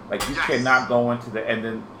key? You cannot go into the and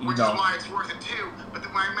then Which is why it's worth it too. But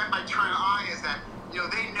what I meant by turn an eye is that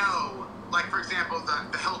they know. For example,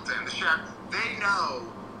 the Hilton, the Sheraton, they know.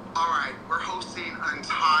 All right, we're hosting an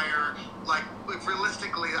entire,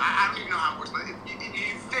 realistically, I don't even know how it works, but you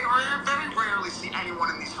very rarely see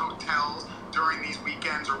anyone in these hotels during these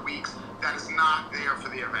weekends or weeks that is not there for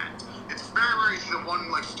the event. It's very rare you see the one,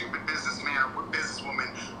 stupid businessman or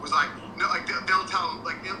businesswoman who's no, they'll tell them,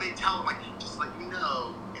 they tell them, just let you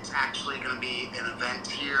know, it's actually going to be an event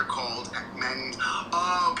here called Men.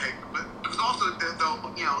 Oh, okay. But because also,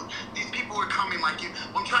 these people are coming, what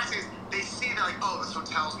I'm trying to say is, they see that, this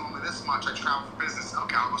hotel's normally this much, I travel for business,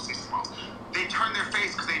 okay, I'll go see somewhere else. They turn their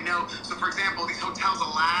face because they know. So, for example, these hotels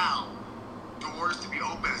allow doors to be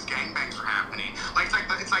open as gangbangs are happening. It's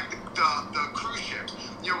like the cruise ships.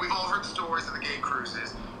 We've all heard stories of the gay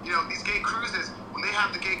cruises. These gay cruises, when they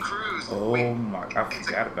have the gay cruise... I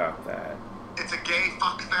forgot about that. It's a gay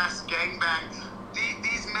fuck fest, gangbang.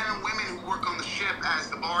 These men and women who work on the ship as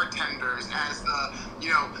the bartenders, as the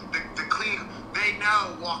clean, they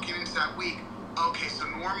know walking into that week, okay, so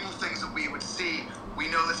normal things that we would see, we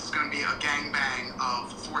know this is going to be a gangbang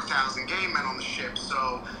of 4,000 gay men on the ship,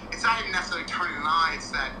 so it's not even necessarily turning an eye, it's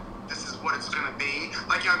that this is what it's going to be.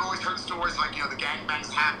 Like, I've always heard stories like, the gangbangs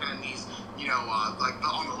happen in these, like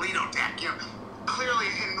on the Lido deck, clearly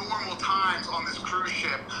in normal times on this cruise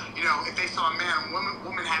ship, if they saw a man and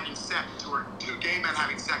woman having sex, or two gay men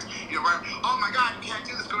having sex, right, oh my God, you can't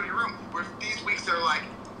do this, go to your room. Where these weeks they're like,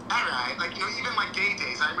 all right, like, even like gay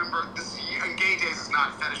days. I remember this, and gay days is not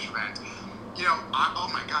a fetish event. Oh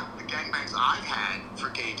my God, the gangbangs I've had for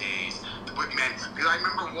gay days with men, because I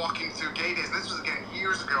remember walking through gay days, and this was again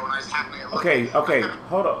years ago, and I was happening. Okay,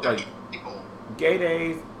 hold up, like people. Gay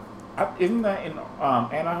days, isn't that in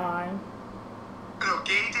Anaheim? No,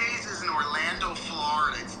 Gay Days is in Orlando,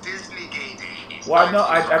 Florida. It's Disney Gay Days. Well, I know.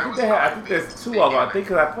 I think they have. I think there's two of them. I think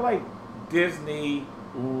because I feel like Disney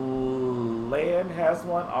Land has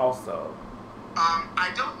one also.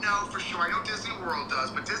 I don't know for sure. I know Disney World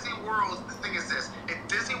does, but Disney World, the thing is this: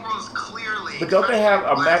 Disney World is clearly. But don't they have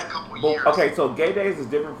a okay, so Gay Days is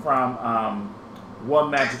different from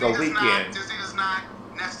One Magical Weekend. Disney does not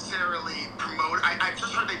necessarily promote. I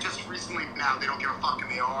just heard they just recently now they don't give a fuck and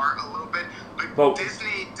they are a little bit. But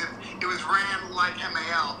Disney, it was ran like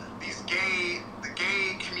MAL. The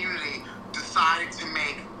gay community decided to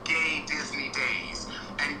make gay Disney days.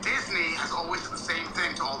 And Disney has always said the same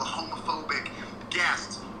thing to all the homophobic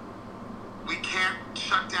guests. We can't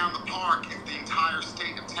shut down the park if the entire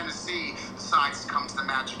state of Tennessee decides to come to the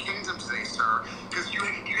Magic Kingdom today, sir. Because you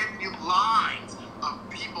get lines of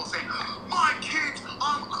people saying, my kids,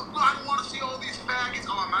 I don't want to see all these faggots.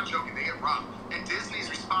 Oh, I'm not joking, they get rough. And Disney's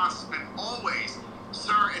response has been always,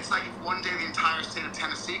 sir, it's like if one day the entire state of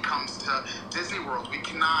Tennessee comes to Disney World, we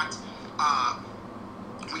can't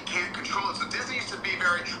control it. So Disney used to be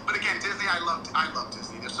very, but again, Disney, I love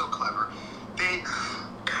Disney. They're so clever. They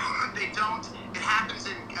don't, it happens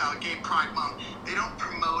in Gay Pride Month. They don't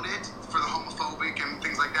promote it for the homophobic and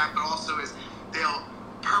things like that, but also they'll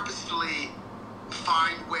purposefully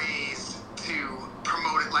find ways to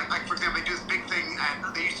promote it. Like for example, they do this big thing,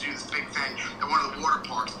 they used to do this big thing at one of the water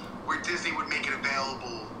parks where Disney would make it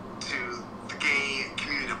available to the gay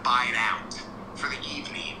community to buy it out for the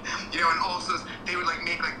evening, and also they would like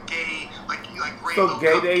make like gay, like rainbow. So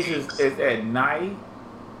Gay Days is at night,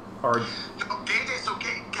 or no, Gay Days. So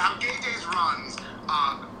how Gay Days runs,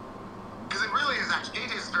 because it really is actually Gay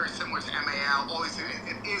Days is very similar to MAL. All these,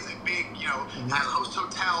 it is a big, has a host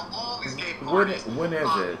hotel, all these gay parties. When is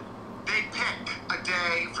it? They pick a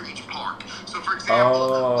day for each park. So for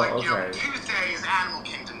example, Tuesday is Animal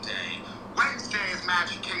Kingdom Day. Wednesday is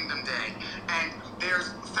Magic Kingdom Day, and there's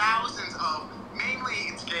thousands of. Mainly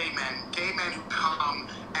it's gay men who come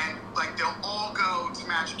and like they'll all go to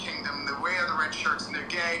Magic Kingdom, they wear the red shirts and they're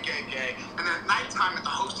gay. And then at nighttime at the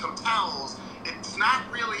host hotels, it's not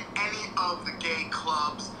really any of the gay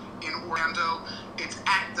clubs in Orlando. It's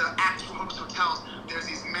at the actual host hotels. There's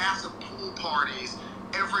these massive pool parties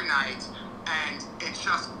every night, and it's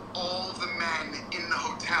just all of the men in the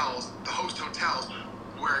hotels, the host hotels,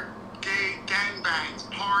 where gay gangbangs,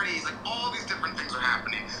 parties, like all these different things are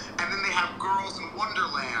happening. And then they have Girls in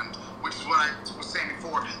Wonderland, which is what I was saying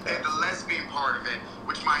before. They have the lesbian part of it,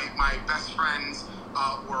 which my best friends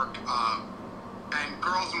work. And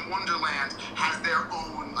Girls in Wonderland has their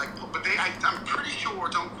own, like, but I'm pretty sure,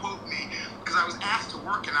 don't quote me, because I was asked to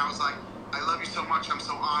work and I was like, I love you so much, I'm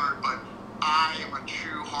so honored, but I am a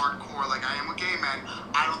true hardcore, like I am a gay man.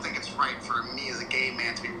 I don't think it's right for me as a gay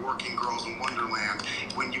man to be working Girls in Wonderland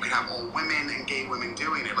when you could have all women and gay women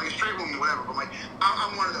doing it. Like a straight woman, whatever, but like,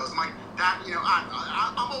 I'm one of those. I'm like, that,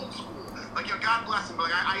 I'm old school. Like, God bless them, but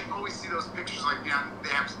like, I always see those pictures, like, they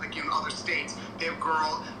have, like, in other states, they have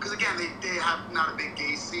because again, they have not a big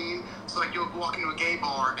gay scene, so like, you'll walk into a gay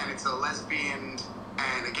bar, and it's a lesbian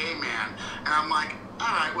and a gay man, and I'm like, all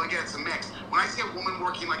right, well, again, it's a mix. When I see a woman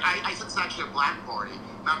working, like, I said it's actually a black party,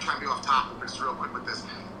 I'm not trying to be off topic, but just real quick with this.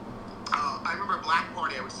 I remember a black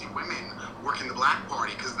party, I would see women working the black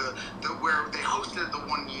party, because where they hosted it the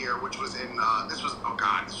one year, which was in, this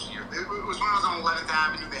year. It was when I was on 11th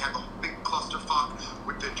Avenue, they had the big clusterfuck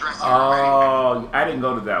with the dressing room. Oh, I didn't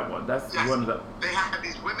go to that one. That's one of the... They had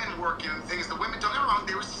these women working and things. The women, don't get me wrong,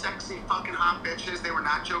 they were sexy fucking hot bitches. They were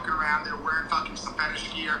not joking around. They were wearing fucking some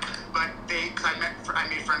fetish gear. But because I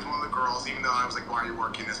made friends with one of the girls, even though I was like, why are you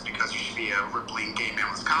working this? Because you should be a rippling gay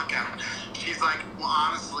man with a cock out. She's like, well,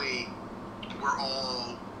 honestly,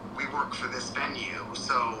 we work for this venue,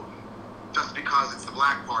 so just because it's the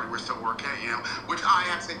black party, we're still working, which I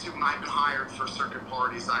have to say too, when I've been hired for circuit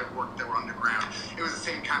parties, I've worked that were underground, it was the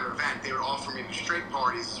same kind of event. They would offer me straight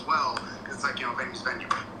parties as well, because it's like, venue's venue.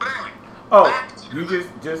 But anyway. You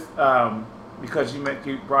just because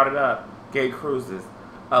you brought it up, gay cruises.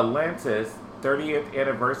 Atlantis 30th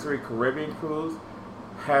anniversary Caribbean cruise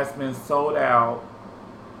has been sold out,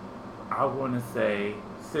 I want to say,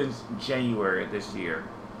 since January of this year.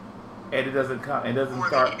 And it doesn't come, it doesn't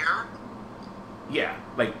start. Yeah,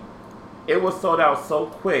 like, it was sold out so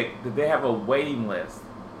quick that they have a waiting list.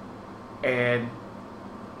 And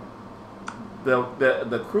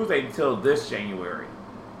the cruise ain't until this January.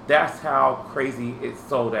 That's how crazy it's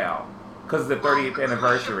sold out. Because it's the 30th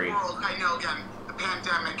anniversary. World, I know, again, the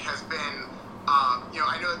pandemic has been,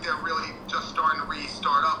 I know that they're really just starting to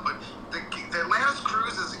restart up, but the Atlantis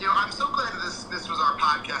cruises, I'm so glad that this was our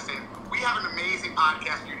podcast, and we have an amazing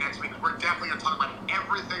podcast for you next week. We're definitely going to talk about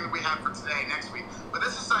everything that we have for today next week, but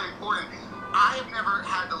this is so important. I have never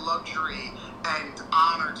had the luxury and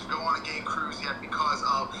honor to go on a gay cruise yet because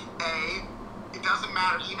of, it doesn't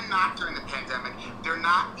matter, even not during the pandemic, they're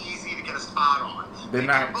not easy to get a spot on. They're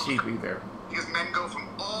not cheap either. Because men go from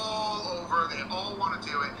all over, they all want to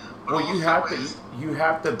do it. But well, you have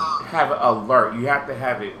to have an alert. You have to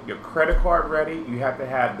have your credit card ready. You have to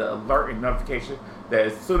have the alert and notification that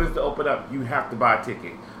as soon as they open up, you have to buy a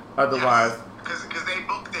ticket. Otherwise, because they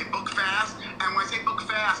book fast. And when I say book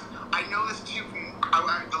fast, I know this too from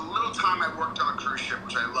the little time I worked on a cruise ship,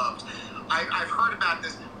 which I loved. I've heard about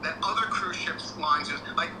this, that other cruise ships lines,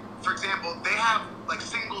 like, for example, they have like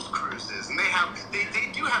singles cruises, and they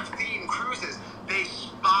do have themed cruises. They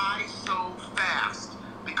buy so fast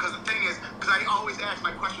because the thing is, because I always ask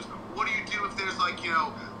my questions, what do you do if there's like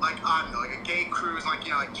I don't know, like a gay cruise, like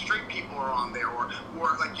straight people are on there, or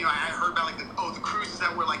like I heard about like the cruises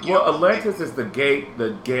that were like Atlantis is the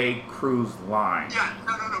gay cruise line. Yeah,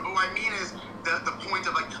 no, but what I mean is the point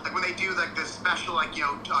of like when they do like the special 20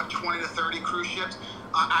 to 30 cruise ships.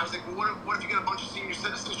 I was like, well, what if you get a bunch of senior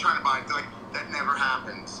citizens trying to buy it? They're like, that never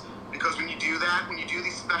happens. Because when you do that, when you do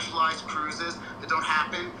these specialized cruises that don't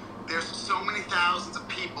happen, there's so many thousands of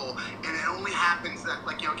people, and it only happens that,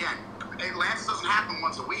 again, Atlantis doesn't happen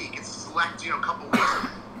once a week. It's a select, couple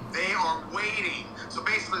weeks. They are waiting. So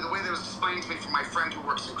basically, the way that was explained to me from my friend who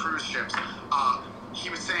works in cruise ships, he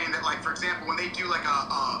was saying that, like, for example, when they do like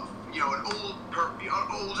an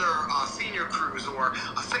older senior cruise, or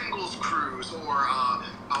a singles cruise, or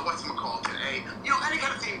any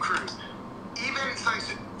kind of themed cruise. Even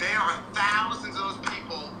there are thousands of those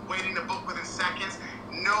people waiting to book within seconds.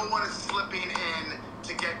 No one is slipping in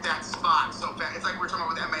to get that spot so fast. It's like we're talking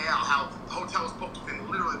about with MAL, how the hotel is booked within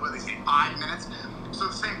literally, 5 minutes. So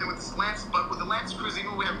the same thing with this Atlantis, but with Atlantis cruise,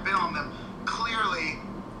 even though we haven't been on them, clearly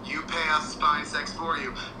you pay us spine sex for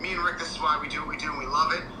you. Me and Rick, this is why we do what we do, and we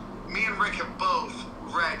love it. Me and Rick have both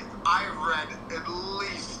I've read at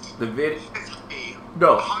least 50,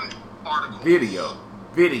 100 articles.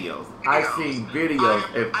 Videos. I've seen videos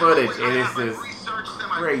and footage, and it's just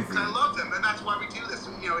crazy. I love them, and that's why we do this.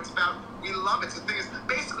 It's about, we love it. So the thing is,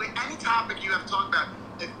 basically, any topic you have to talk about,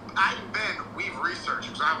 if I haven't been, we've researched,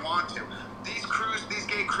 because I want to. These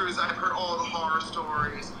gay cruises, I've heard all the horror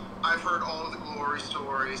stories. I've heard all of the glory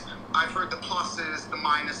stories. I've heard the pluses, the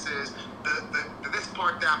minuses, the this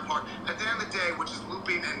part, that part. At the end of the day, which is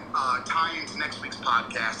looping and tying into next week's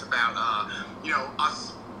podcast about,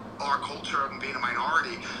 us, our culture and being a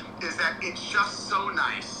minority, is that it's just so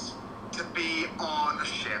nice to be on a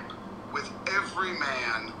ship with every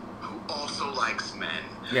man who also likes men.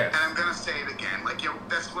 Yes. And I'm going to say it again.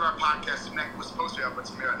 That's what our podcast was supposed to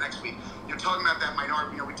be about next week. Talking about that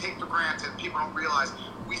minority, we take for granted, people don't realize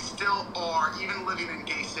we still are, even living in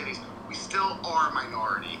gay cities, we still are a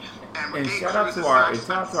minority. And shout out to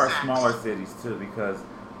our smaller cities too, because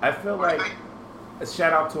I feel like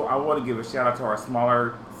I want to give a shout out to our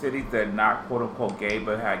smaller cities that are not quote unquote gay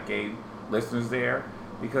but had gay listeners there,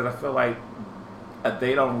 because I feel like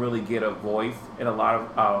they don't really get a voice in a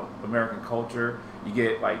lot of American culture. You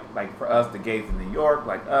get like for us, the gays in New York,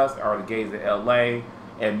 like us, or the gays in LA,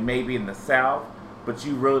 and maybe in the South, but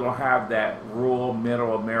you really don't have that rural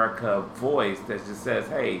middle America voice that just says,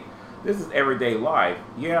 hey, this is everyday life.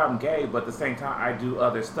 Yeah, I'm gay, but at the same time, I do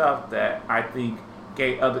other stuff that I think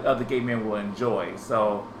other gay men will enjoy.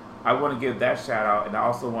 So I want to give that shout out, and I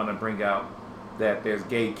also want to bring out that there's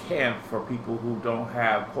gay camp for people who don't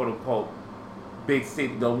have quote unquote big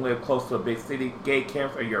city, don't live close to a big city. Gay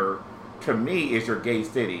camps are to me, is your gay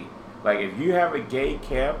city. Like, if you have a gay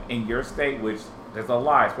camp in your state, which there's a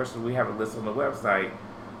lot, especially we have it listed on the website,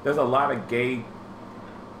 there's a lot of gay,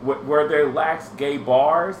 where there lacks gay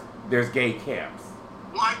bars, there's gay camps.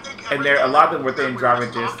 Well, I think and there a lot of them within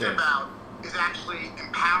driving distance. About is actually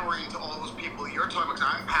empowering to all those people that you're talking about, because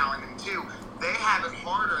I'm empowering them too. They have it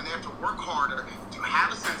harder, and they have to work harder to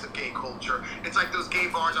have a sense of gay culture. It's like those gay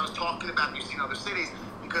bars I was talking about you see in other cities,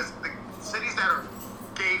 because the cities that are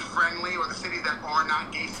gay friendly, or cities that are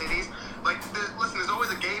not gay cities. Like, listen, there's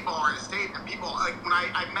always a gay bar in a state, and people, like, when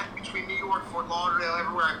I met between New York, Fort Lauderdale,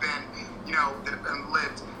 everywhere I've been, you know, and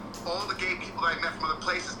lived, all the gay people that I met from other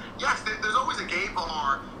places, yes, there's always a gay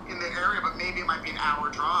bar in the area, but maybe it might be an hour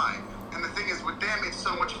drive. And the thing is, with them, it's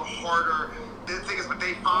so much of a harder. The thing is, but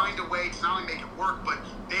they find a way to not only make it work, but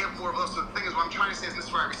they have more of those. So the thing is, what I'm trying to say is, this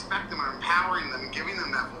is where I respect them and empowering them and giving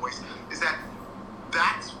them that voice, is that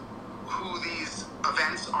that's who these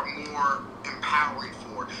events are more empowering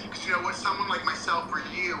for. Because you know what, someone like myself or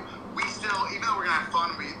you, we still, even though we're gonna have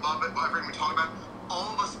fun, we love it, everything we talk about,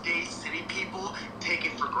 all of us gay city people take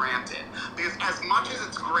it for granted. Because as much as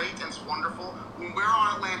it's great and it's wonderful, when we're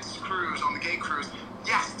on Atlantis cruise, on the gay cruise,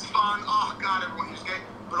 yes, it's fun. Oh God, everyone here's gay.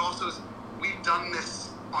 But also, we've done this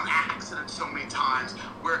on accident so many times.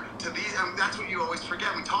 Where to these, and that's what you always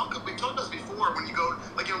forget. We talked about this before. When you go,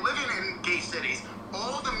 like, you're living in gay cities,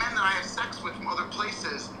 all the men that I have sex with from other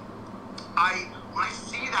places, when I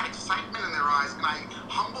see that excitement in their eyes, and I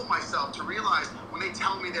humble myself to realize when they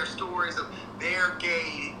tell me their stories of their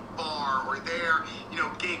gay bar or their, you know,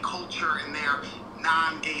 gay culture in their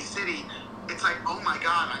non-gay city, it's like, oh my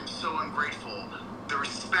God, I'm so ungrateful. The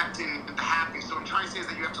respect and the happiness. So what I'm trying to say is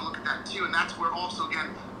that you have to look at that too, and that's where also,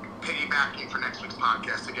 again, piggybacking for next week's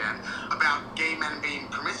podcast again, about gay men being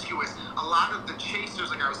promiscuous. A lot of the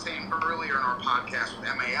chasers, like I was saying earlier in our podcast with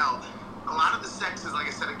MAL, a lot of the sex is, like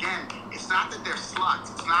I said again, it's not that they're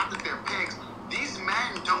sluts, it's not that they're pigs. These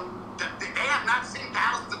men they have not seen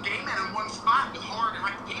thousands of gay men in one spot with hard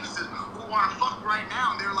erect penises who want to fuck right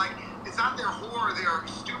now. And they're like, it's not their whore, they're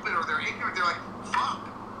stupid or they're ignorant. They're like, fuck.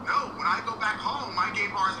 No, when I go back home, my gay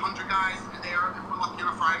bar is 100 guys there if we're lucky on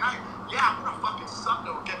a Friday night. Yeah, I'm gonna fucking suck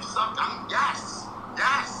or get sucked. Yes.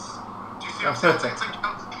 Do you see what I'm saying? It's like, you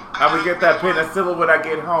know, I would get that penicillin when I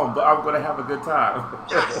get home, but I'm gonna have a good time.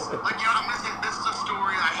 Yes, like, you know, I'm gonna say this is a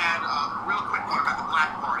story I had, real quick one about the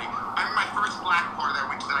black party. I remember my first black party that I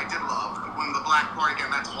went to that I did love. When the black party, again,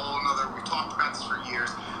 that's a whole another. We've talked about this for years.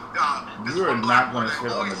 You are not gonna shit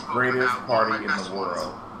on the greatest party in the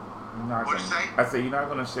world. What'd you say? I say you're not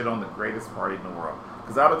going to shit on the greatest party in the world.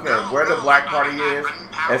 Because I don't care where the black party is. I'm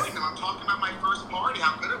empowering them. I'm talking about my first party,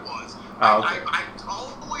 how good it was. Okay. I've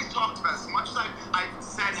always talked about it. As much as I've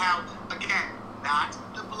said how, again, not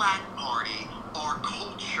the black party, our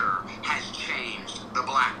culture has changed the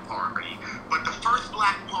black party. But the first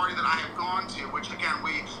black party that I have gone to, which again,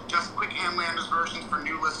 we just quick Ann Landers versions for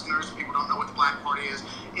new listeners, people don't know what the black party is.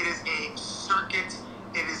 It is a circuit.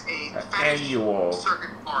 It is a annual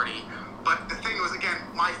circuit party. But the thing was, again,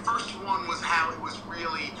 my first one was how it was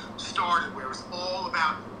really started, where it was all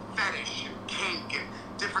about fetish and kink and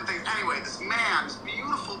different things. Anyway, this man, this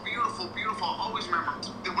beautiful, I'll always remember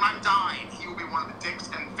him. When I'm dying, he will be one of the dicks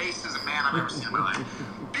and faces of man I've ever seen in my life.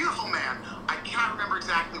 Beautiful man. I cannot remember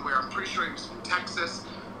exactly where. I'm pretty sure he was from Texas.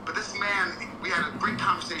 But this man, we had a great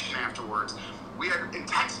conversation afterwards. We had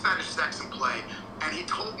intense fetish sex and play, and he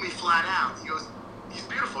told me flat out, he goes, he's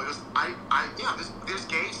beautiful. He goes, there's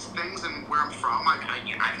gay things and where I'm from. I've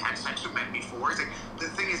had sex with men before. He's like, the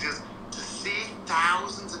thing is to see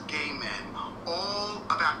thousands of gay men, all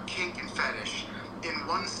about kink and fetish, in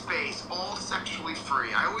one space, all sexually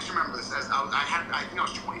free. I always remember this as I think I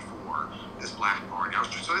was 24, this black party.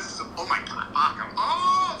 So this is, oh my God, fuck him.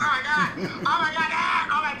 Oh my God,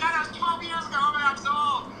 that was 12 years ago. Oh my God, I'm so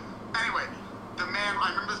old. Anyway, the man,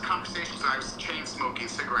 I remember this conversation, so I was chain smoking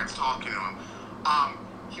cigarettes, talking to him.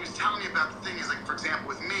 He was telling me about the thing is, like, for example,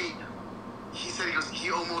 with me, he said,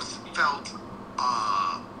 he almost felt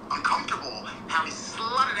uncomfortable how he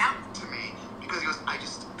slutted out to me, because he goes, I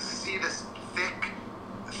just see this thick,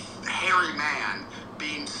 hairy man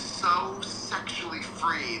being so sexually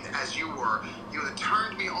free as you were. He goes, it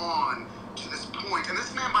turned me on to this point. And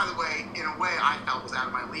this man, by the way, in a way I felt was out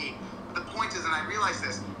of my league. But the point is, and I realized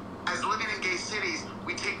this, as living in gay cities,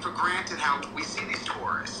 we take for granted how we see these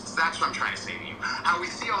tourists. That's what I'm trying to say to you. How we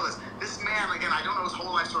see all this. This man, again, I don't know his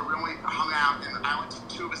whole life story. We only hung out, and I went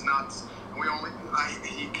to 2 of his nuts, and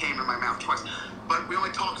he came in my mouth twice. But we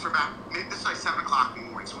only talked for about, this is like 7 o'clock in the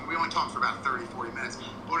morning, so we only talked for about 30, 40 minutes.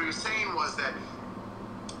 But what he was saying was that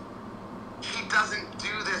he doesn't do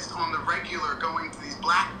this on the regular, going to these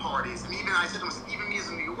black parties. And even I said to him, even me as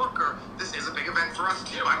a New Yorker, this is a big event for us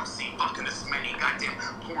too. I don't see fucking this many goddamn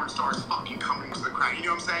porn stars fucking coming to the crowd. You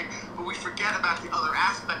know what I'm saying? But we forget about the other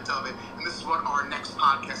aspect of it. And this is what our next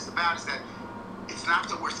podcast is about, is that it's not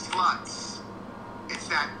that we're sluts. It's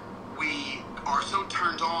that we are so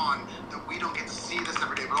turned on that we don't get to see this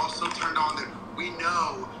every day, but also turned on that we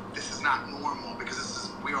know this is not normal, because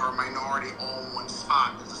we are a minority all in one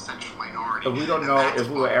spot as a sexual minority. But we don't know if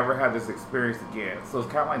we will ever have this experience again. So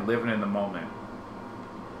it's kind of like living in the moment.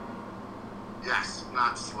 Yes,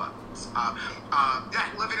 not sluts. Yeah,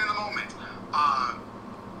 living in the moment.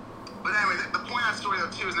 But anyway, the point of that story, though,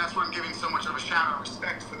 too, is that's why I'm giving so much of a shout-out and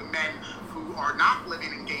respect for the men who are not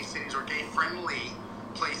living in gay cities or gay-friendly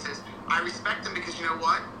places. I respect them because, you know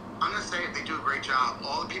what? I'm going to say it, they do a great job.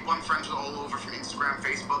 All the people I'm friends with all over from Instagram,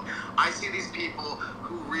 Facebook, I see these people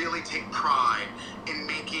who really take pride in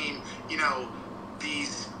making,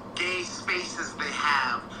 these gay spaces they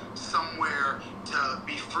have somewhere to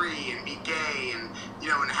be free and be gay and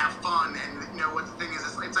and have fun. And what the thing is,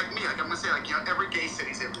 it's like me, like I'm gonna say, like every gay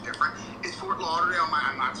city is different. Is Fort Lauderdale?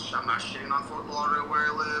 I'm not shitting on Fort Lauderdale where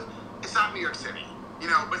I live. It's not New York City,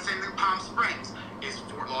 but same thing. Palm Springs is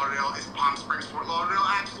Fort Lauderdale. Is Palm Springs Fort Lauderdale?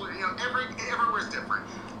 Absolutely, everywhere is different.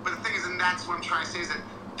 But the thing is, and that's what I'm trying to say, is that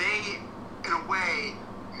they, in a way,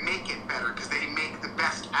 make it better because they make the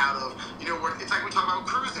best out of where it's like we talk about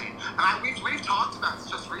cruising, and we've talked about this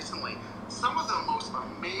just recently. Some of the most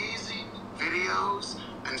amazing videos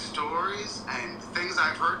and stories and things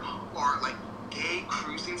I've heard are like gay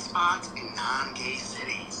cruising spots in non-gay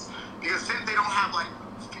cities, because since they don't have like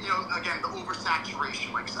again the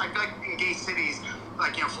oversaturation. Like I feel like in gay cities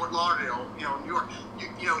like Fort Lauderdale, New York,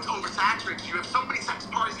 it's oversaturated. You have so many sex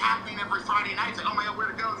parties happening every Friday night. It's like, oh my God, where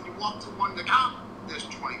to go? And then you walk to one, like, there's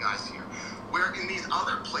 20 guys here. Where in these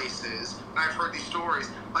other places, and I've heard these stories,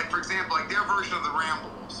 like for example, like their version of the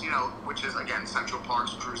Rambles, which is again Central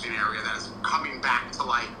Park's cruising area that is coming back to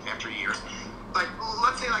life after years. Like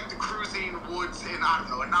let's say like the cruising woods in I don't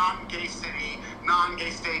know a non-gay city, non-gay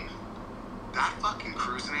state. That fucking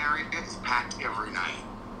cruising area is packed every night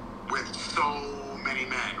with so many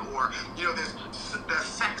men. Or there's the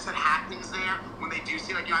sex that happens there when they do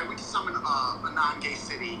see I went to some in a non-gay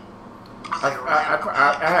city.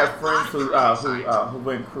 I have friends who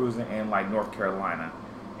went cruising in like North Carolina,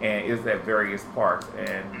 and it's at various parks,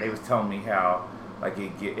 and they was telling me how like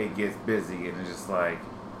it gets busy, and it's just like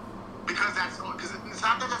because it's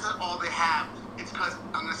not that that's all they have. It's because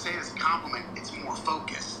I'm gonna say this compliment. It's more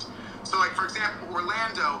focused. So like for example,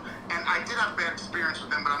 Orlando, and I did have a bad experience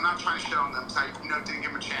with them, but I'm not trying to shit on them because I didn't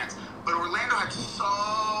give them a chance. But Orlando had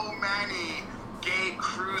so many gay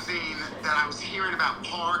cruising that I was hearing about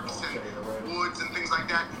parks and woods and things like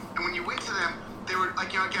that. And when you went to them, they were like,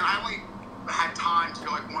 again, I only had time to go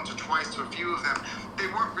like once or twice to a few of them. They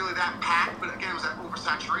weren't really that packed, but again, it was that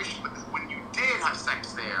oversaturation. But when you did have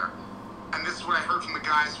sex there, and this is what I heard from the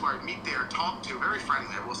guys who I would meet there and talk to, very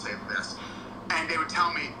friendly, I will say this, and they would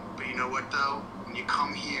tell me, but you know what though? When you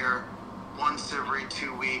come here once every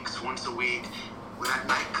 2 weeks, once a week, when that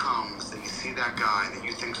night comes that you see that guy that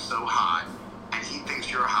you think so hot, and he thinks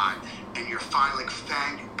you're hot, and you're finally like,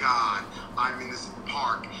 thank God I'm in this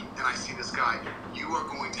park and I see this guy, you are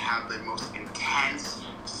going to have the most intense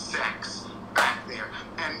sex back there.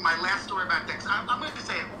 And my last story about that, I'm going to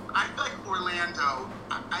say, I feel like Orlando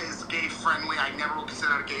is gay friendly. I never will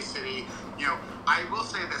consider it a gay city. I will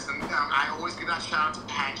say this, and I always give that shout out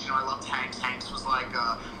to Hanks. I loved Hanks. Hanks was like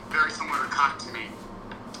very similar to Cock to me.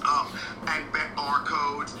 And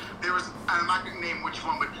barcodes. There was, and I'm not going to name which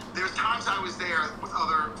one, but there's times I was there with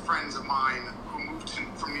other friends of mine who moved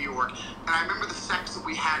from New York, and I remember the sex that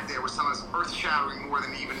we had there was sometimes earth-shattering more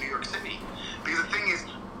than even New York City. Because the thing is,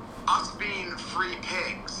 us being free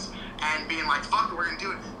pigs and being like, fuck it, we're going to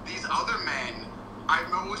do it. These other men, I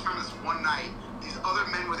always remember this one night, these other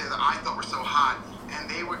men were there that I thought were so hot, and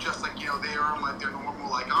they were just like, they were like their normal,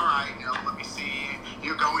 like, all right, let me see,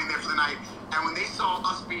 you're going there for the night. And when they saw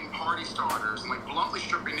us being party starters and like bluntly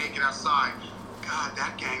stripping naked outside, God,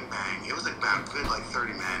 that gangbang, it was like about good like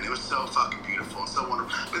 30 men. It was so fucking beautiful and so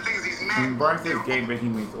wonderful. But the thing is, these men... Brian says gangbang, he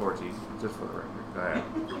means orgies, just for the record. Go ahead.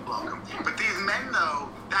 You're welcome. But these men, though,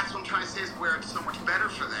 that's what I'm trying to say is where it's so much better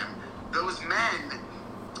for them. Those men,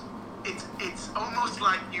 it's almost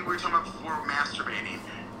like you were talking about before masturbating.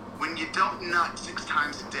 When you don't nut 6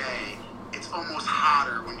 times a day, it's almost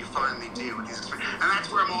hotter when you finally do. And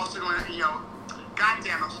that's where I'm also going to,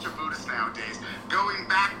 goddamn, I'm such a Buddhist nowadays. Going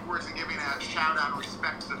backwards and giving a shout out and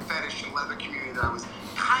respect to the fetish and leather community that I was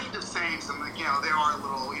kind of saying something, they are a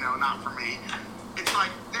little, not for me. It's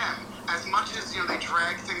like them. As much as, they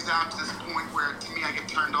drag things out to this point where, to me, I get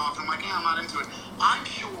turned off, and I'm like, yeah, I'm not into it. I'm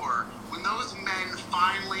sure when those men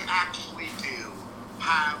finally actually do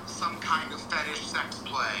have some kind of fetish sex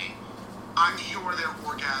play, I'm sure their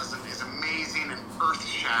orgasm is amazing and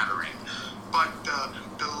earth-shattering. But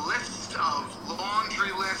the list of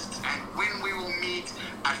laundry lists and when we will meet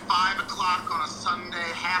at 5 o'clock on a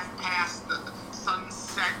Sunday, half past the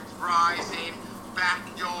sunset rising,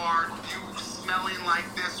 backyard, you smelling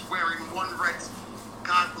like this, wearing one red...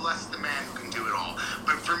 God bless the man who can do it all.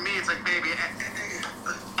 But for me, it's like, baby,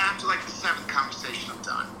 after like the 7th conversation, I'm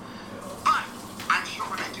done. But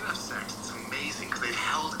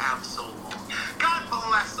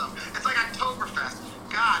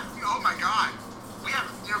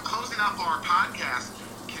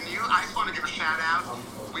I just want to give a shout out.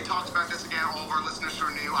 We talked about this again. All of our listeners who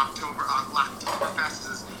are new,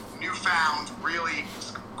 Oktoberfest is newfound, really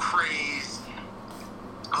craze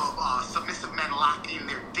of submissive men locking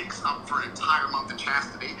their dicks up for an entire month in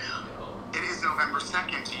chastity. It is November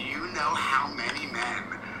 2nd. Do you know how many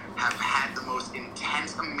men have had the most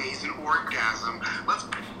intense, amazing orgasm? Let's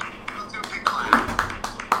do a big clap.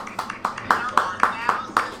 There are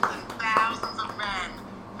thousands and thousands of men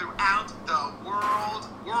throughout the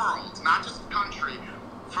world, not just the country,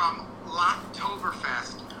 from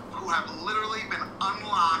Locktoberfest who have literally been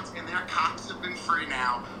unlocked and their cocks have been free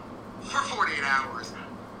now for 48 hours.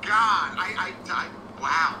 God,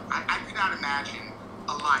 wow. I could not imagine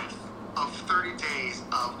a life of 30 days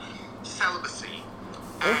of celibacy.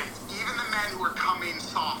 And even the men who are coming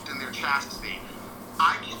soft in their chastity,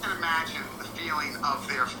 I can't imagine the feeling of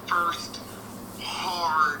their first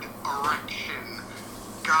hard erection.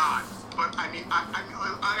 God. But I mean, like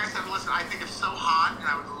I said, listen, I think it's so hot, and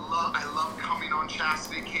I love coming on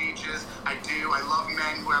chastity cages. I do. I love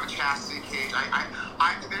men who have a chastity cage.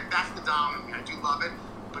 That's the dom in me. I do love it.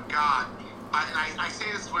 But God, I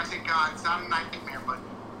say this when I say God, it's not a nightmare, but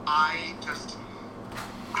I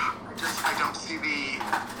don't see the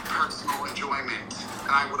personal enjoyment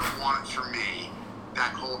that I would have wanted for me.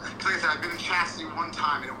 That whole, because like I said, I've been in chastity one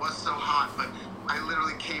time and it was so hot, but I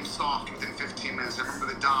literally came soft within 15 minutes. I remember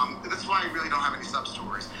the dom. That's why I really don't have any sub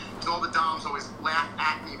stories. Because all the doms always laugh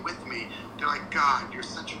at me with me. They're like, God, you're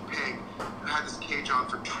such a pig. You had this cage on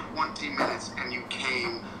for 20 minutes and you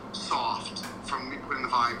came soft from me putting the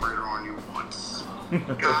vibrator on you once.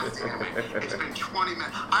 God damn it. It's been 20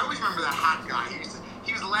 minutes. I always remember that hot guy. He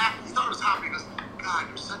was laughing. He thought it was hot, but he goes, God,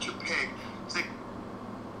 you're such a pig. He's like,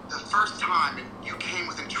 the first time, and you came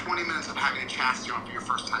within 20 minutes of having a chastity on for your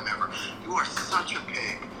first time ever. You are such a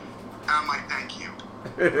pig. And I'm like, thank you.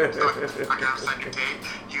 So I got a second date.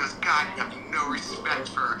 He goes, God, you have no respect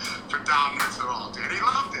for dominance at all, dude. He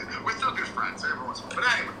loved it. We're still good friends every once in a while.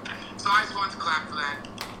 But anyway, so I just wanted to clap for that.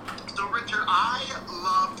 So, Richard, I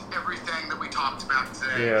loved everything that we talked about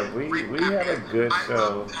today. Yeah, we had a good show. I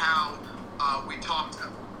loved how we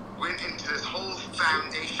went into this whole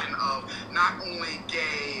foundation of not only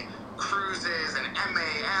gay cruises and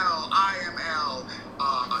MAL, IML,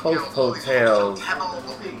 host hotels, the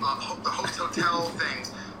host hotel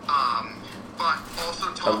things, but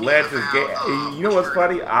also talking Atlantis about gay. You know what's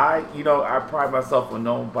funny? I pride myself on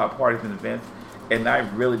knowing about parties and events, and I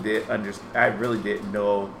really didn't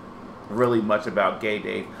know really much about Gay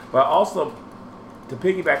Days. But also, to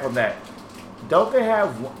piggyback on that, don't they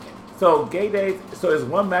have... So, Gay Days, so is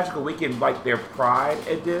one magical weekend like their pride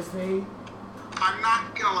at Disney? I'm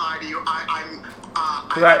not gonna lie to you.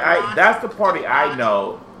 That's the party I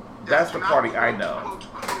know. That's the party I know.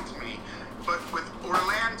 Quote me. But with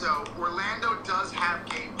Orlando does have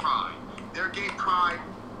gay pride. Their gay pride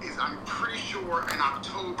is, I'm pretty sure, in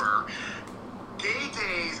October. Gay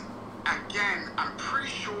Days, again, I'm pretty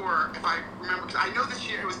sure, if I remember, because I know this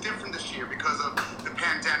year, it was different this year because of the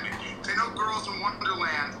pandemic. Because I know Girls in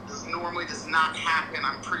Wonderland normally does not happen,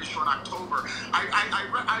 I'm pretty sure, in October.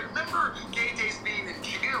 I remember Gay Days being in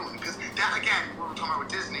June, because that, again, what we're talking about with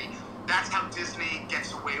Disney, that's how Disney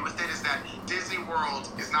gets away with it, is that Disney World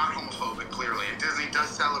is not homophobic, clearly, and Disney does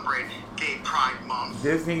celebrate Gay Pride Month.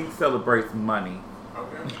 Disney celebrates money.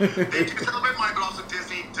 Okay. They do celebrate money, but also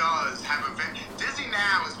Disney does have events. Disney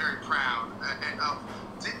now is very proud.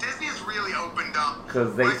 Disney has really opened up.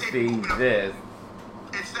 Because they see this.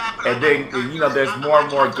 It's that, but and then, there's more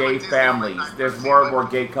and more gay families. There's more and more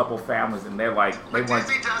gay couple families, and they're like...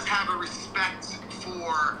 Disney does have a respect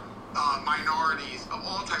for minorities of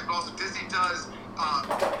all types, but also Disney does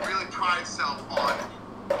really pride itself on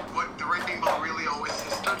what the Rainbow really always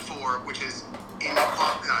has stood for, which is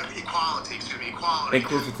equality.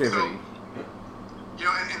 Inclusivity. So,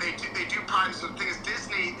 and they do pride. So the thing is,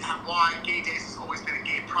 Disney, why Gay Days has always been a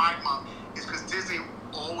gay pride month, is because Disney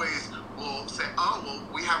always will say, oh, well,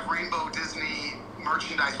 we have Rainbow Disney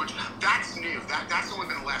merchandise, which that's new. That's only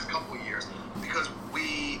been the last couple of years. Because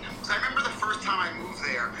so I remember the first time I moved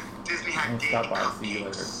there, Disney had gay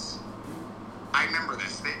cupcakes. I remember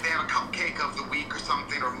this. They have a cupcake of the week or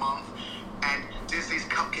something, or month, and Disney's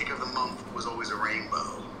cupcake of the month was always a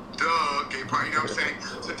rainbow. Duh, gay pride, you know what I'm saying?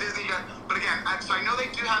 So Disney but again, so I know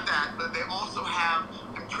they do have that, but they also have,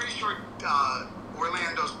 I'm pretty sure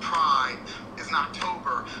Orlando's Pride is in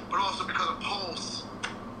October, but also because of Pulse,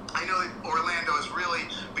 I know that Orlando has really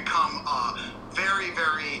become very,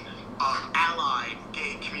 very allied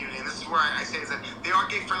gay community, and this is where I say is that they are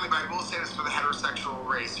gay friendly, but I will say this for the heterosexual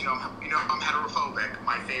race. I'm heterophobic.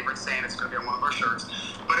 My favorite saying, it's going to be on one of our shirts,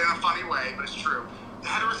 but in a funny way, but it's true. the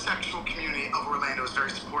heterosexual community of Orlando is very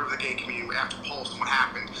supportive of the gay community after Pulse and what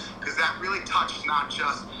happened, because that really touched not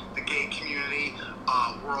just the gay community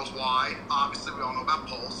worldwide. Obviously, we all know about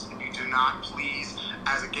Pulse. If you do not, please,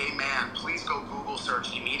 as a gay man, please go Google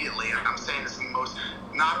search immediately. And I'm saying this in the most,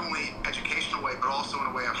 not only educational way, but also in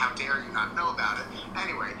a way of how dare you not know about it.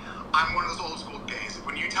 Anyway, I'm one of those old school gays.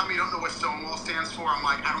 When you tell me you don't know what Stonewall stands for, I'm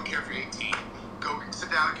like, I don't care if you're 18. Go sit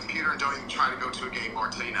down at a computer and don't even try to go to a gay bar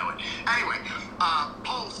till you know it. Anyway,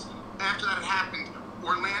 Pulse, after that had happened,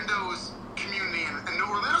 Orlando's community, and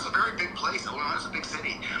Orlando's a very big place. Orlando's a big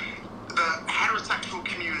city. The heterosexual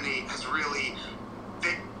community has really,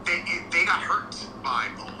 they got hurt by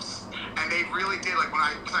Pulse. And they really did, like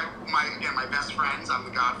my best friends, I'm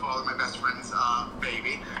the godfather of my best friend's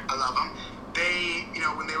baby. I love them. They,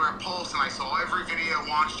 when they were at Pulse and I saw every video,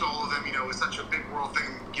 watched all of them, it was such a big world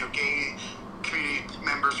thing, gay community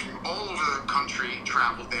members from all over the country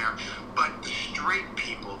traveled there, but the straight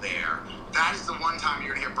people there, that is the one time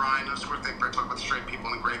you're going to hear Brian _Thing talk about the straight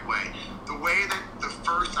people in a great way. The way that the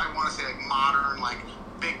first, I want to say, like modern, like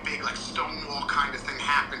big, like Stonewall kind of thing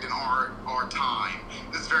happened in our time.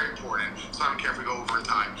 This is very important, so I don't care if we go over in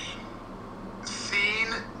time.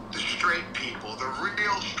 Seeing the straight people, the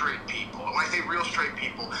real straight people, and when I say real straight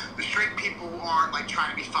people, the straight people who aren't like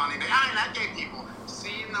trying to be funny, I like gay people.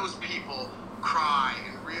 Seeing those people cry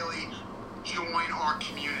and really join our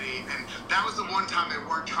community, and that was the one time they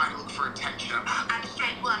weren't trying to look for attention. I'm a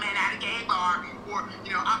straight woman at a gay bar, or oh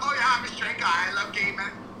yeah, I'm a straight guy, I love gay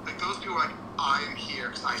men. Like those people are like, I am here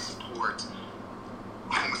because I support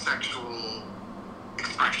homosexual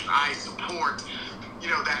expression. I support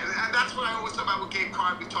that, and that's what I always talk about with gay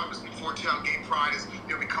pride. We've talked about this before too, how gay pride has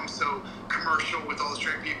become so commercial with all the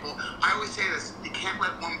straight people. I always say this: you can't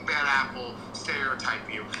let one bad apple stereotype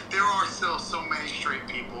you. There are still so many straight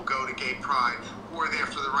people who go to gay pride who are there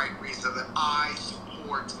for the right reason. That I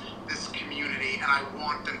support this community and I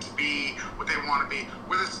want them to be what they want to be.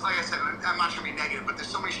 Whether it's, like I said, I'm not trying to be negative, but there's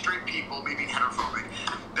so many straight people, me being heterophobic,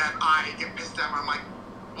 that I get pissed at when I'm like,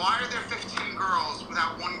 why are there 15 girls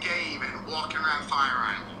without one gay even walking around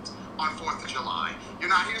Fire Island on 4th of July? You're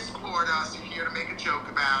not here to support us. You're here to make a joke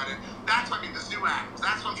about it. That's what I mean, the zoo animals.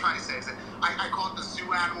 That's what I'm trying to say. Is that I call it the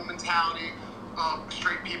zoo animal mentality of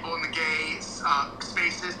straight people in the gay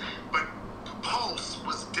spaces. But Pulse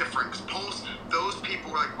was different. Because Pulse, those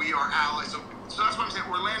people were like, we are allies. So that's what I'm saying.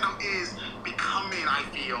 Orlando is becoming, I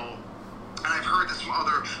feel, and I've heard this from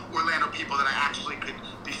other Orlando people that I actually could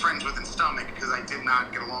be friends with in stomach, because I did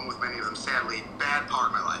not get along with many of them, sadly. Bad part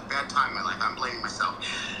of my life, bad time in my life. I'm blaming myself.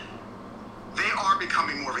 They are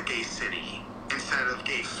becoming more of a gay city instead of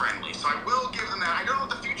gay friendly. So I will give them that. I don't know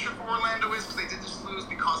what the future for Orlando is, because they did just lose,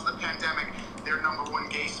 because of the pandemic, their #1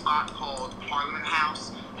 gay spot called Parliament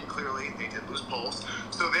House, and clearly they did lose Pulse.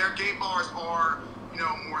 So their gay bars are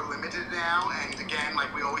more limited now. And again,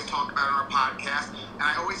 like we always talk about in our podcast, and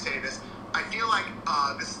I always say this, I feel like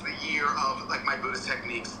this is the year of like my Buddhist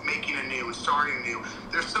techniques, making anew and starting anew.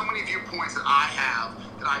 There's so many viewpoints that I have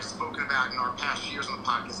that I've spoken about in our past years on the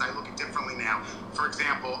podcast. I look at differently now. For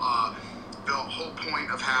example, the whole point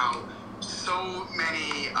of how so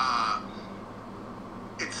many,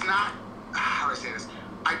 it's not, how do I say this?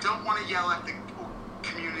 I don't want to yell at the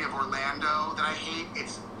community of Orlando that I hate.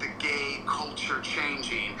 It's the gay culture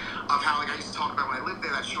changing of how, like I used to talk about when I lived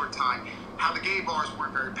there that short time, how the gay bars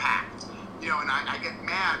weren't very packed. And I get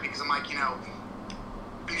mad because I'm like, you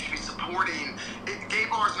should be supporting it. Gay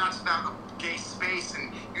bars are not just about a gay space,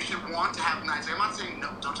 and you should want to have nights. I'm not saying no,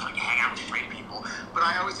 don't hang out with straight people, but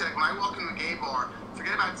I always say, like, when I walk into a gay bar,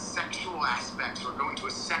 forget about sexual aspects or going to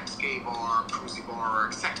a sex gay bar, cruisy bar, or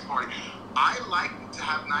a sex party. I like to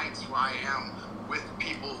have nights where I am with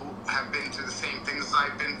people who have been through the same things as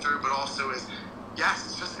I've been through, but also yes,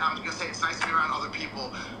 it's just, I'm gonna say, it's nice to be around other people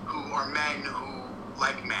who are men who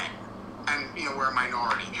like men, and we're a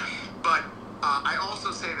minority. But I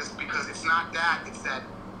also say this because it's not that, it's that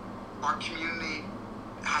our community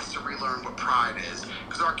has to relearn what pride is.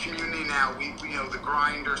 Because our community now, we the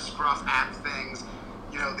Grindr, Scruff app things,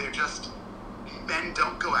 they're just, men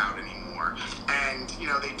don't go out anymore, and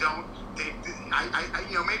they don't.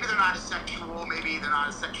 Maybe they're not as sexual, maybe they're not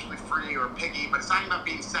as sexually free or piggy, but it's not even about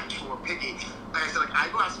being sexual or piggy. Like I said, I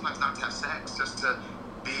go out sometimes not to have sex, just to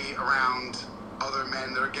be around other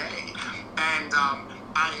men that are gay. And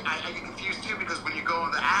I get confused too, because when you go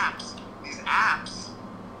on the apps, these apps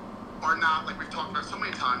are not, like we've talked about so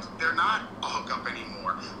many times, they're not a hookup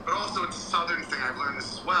anymore. But also it's a southern thing, I've learned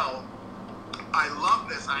this as well. I love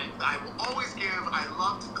this, I will always I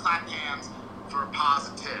love to clap hands for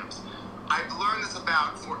positives. I've learned this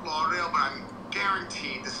about Fort Lauderdale, but I'm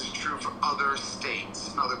guaranteed this is true for other states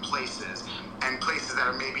and other places, and places that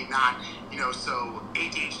are maybe not, so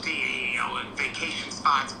ADHD, and vacation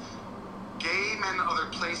spots. Gay men in other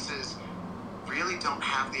places really don't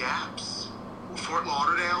have the apps. Fort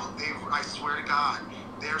Lauderdale, I swear to God,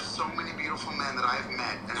 there are so many beautiful men that I've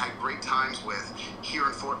met and had great times with here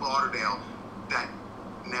in Fort Lauderdale that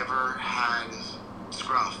never had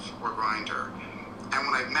Scruff or Grindr. And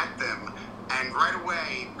when I've met them, and right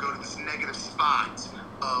away go to this negative spot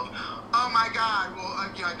of, oh my God, well,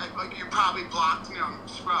 you probably blocked me on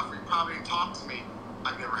Scruff, or you probably didn't talk to me.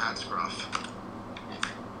 I've never had Scruff.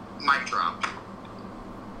 Mic drop.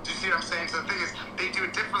 Do you see what I'm saying? So the thing is, they do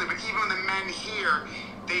it differently, but even the men here,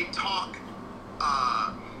 they talk,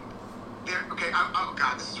 oh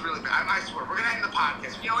God, this is really bad. I swear, we're going to end the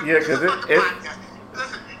podcast. You know what? Yeah, because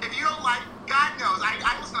Listen, if you don't like, God knows,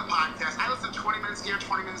 I listen to podcasts. I listen to 20 minutes here,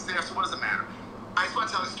 20 minutes there, so what does it matter? I just want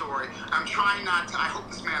to tell the story. I'm trying not to, I hope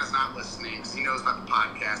this man is not listening because he knows about the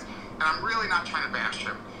podcast, and I'm really not trying to bash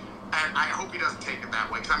him. And I hope he doesn't take it that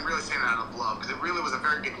way, because I'm really saying that out of love, because it really was a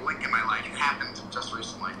very big link in my life. It happened just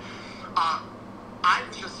recently. I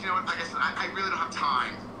was just, like I said, I really don't have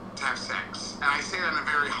time to have sex. And I say that in a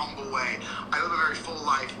very humble way. I live a very full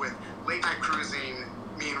life with late night cruising,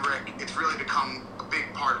 me and Rick. It's really become a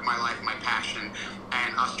big part of my life, my passion,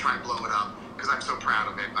 and us trying to blow it up, because I'm so proud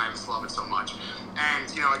of it, and I just love it so much. And,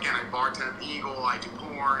 again, I bartend at the Eagle, I do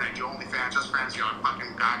porn, I do OnlyFans, Just Friends,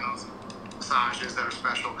 fucking God knows, massages that are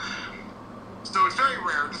special. So it's very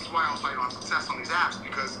rare. This is why also I don't have success on these apps,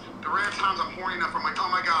 because the rare times I'm horny enough, I'm like, oh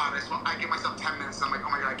my God, I give myself 10 minutes, and I'm like,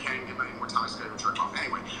 oh my God, I can't even give any more time, I just gotta jerk off.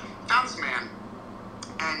 Anyway, found this man,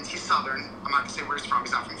 and he's Southern. I'm not gonna say where he's from.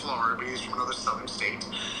 He's not from Florida, but he's from another Southern state.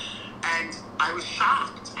 And I was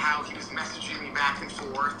shocked how he was messaging me back and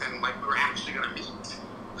forth, and like we were actually gonna meet.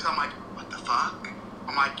 So I'm like, what the fuck?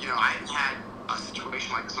 I'm like, I haven't had a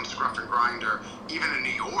situation like this on Scruff and Grindr, even in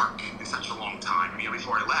New York, in such a long time.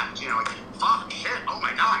 Before I left, like, fuck, shit, oh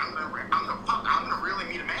my God, I'm gonna really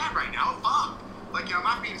meet a man right now. Fuck, like, I'm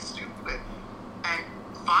not being stupid. And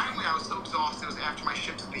finally, I was so exhausted. It was after my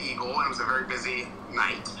shift at the Eagle, and it was a very busy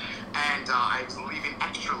night, and I was leaving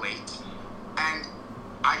extra late, and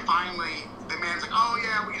the man's like, oh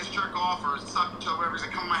yeah, we can just jerk off or suck each other, whatever. He's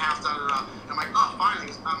like, come to my house, da da da. And I'm like, oh,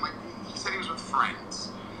 finally. He said he was with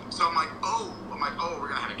friends. So I'm like, oh, we're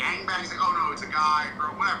gonna have a gangbang. He's like, oh no, it's a guy,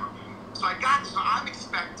 girl, whatever. So I got this. So I'm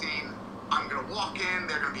expecting I'm gonna walk in,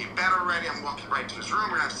 they're gonna be in bed already. I'm walking right to his room,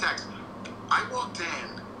 we're gonna have sex. I walked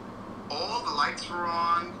in, all the lights were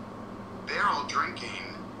on, they're all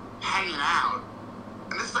drinking, hanging out,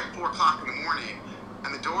 and this is like 4 o'clock in the morning,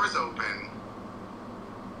 and the door's open,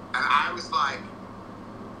 and I was like,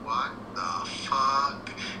 what the fuck?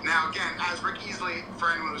 Now again, as Rick Easley, for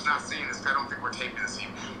anyone who's not seeing this, I don't think we're taping this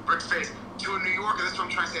even, Rick's face, to a New Yorker, this is what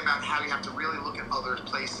I'm trying to say about how you have to really look at other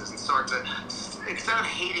places and start to, instead of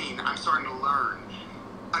hating, I'm starting to learn.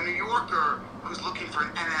 A New Yorker who's looking for an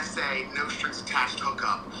NSA, no strings attached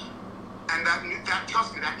hookup, and that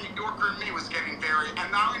trust me, that New Yorker in me was getting very,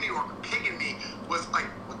 and not only New Yorker, pig in me was like,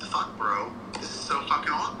 what the fuck, bro? This is so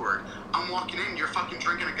fucking awkward. I'm walking in, you're fucking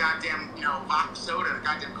drinking a goddamn, vodka soda and a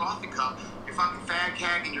goddamn coffee cup. Your fucking fag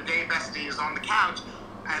hag and your gay bestie is on the couch,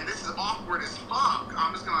 and this is awkward as fuck.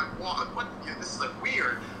 I'm just gonna like, what? This is like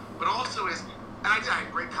weird. But also and I had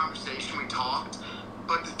a great conversation. We talked,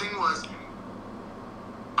 but the thing was,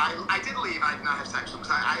 I did leave. I did not have sex with him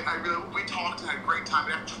because we talked and had a great time.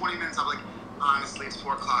 But after 20 minutes, I was like, honestly, it's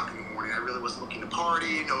 4 o'clock in the morning. I really wasn't looking to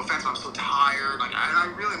party. No offense, I'm so tired. Like,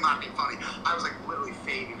 I really am not being funny. I was like literally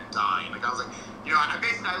fading and dying. Like, I was like,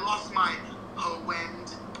 I lost my hoe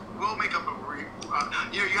wind. We'll make up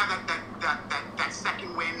you have that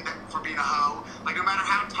second wind for being a hoe. Like, no matter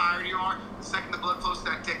how tired you are, the second the blood flows to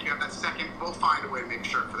that dick, you have that second. We'll find a way to make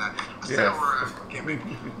sure for that.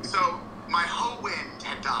 Yes. So my hoe wind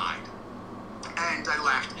had died, and I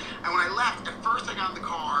left. And when I left, at first I got in the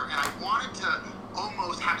car, and I wanted to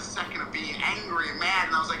almost have a second of being angry and mad,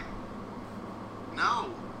 and I was like,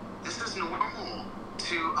 no, this is normal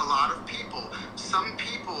to a lot of people. Some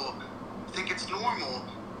people think it's normal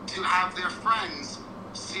to have their friends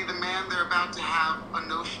see the man they're about to have a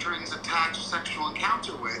no-strings-attached sexual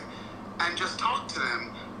encounter with and just talk to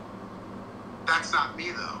them. That's not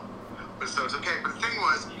me, though. But so it's okay. But the thing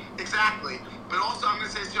was, exactly. But also, I'm going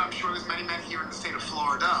to say this too, I'm sure there's many men here in the state of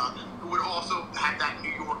Florida who would also have that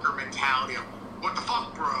New Yorker mentality of, what the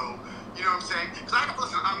fuck, bro? You know what I'm saying? Because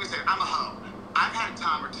listen, I'm going to say, I'm a hoe. I've had a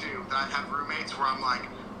time or two that I've had roommates where I'm like,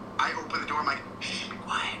 I open the door, I'm like, shh, be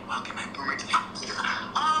quiet, welcome my roommate to the house.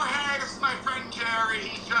 Oh, hey, this is my friend Jerry.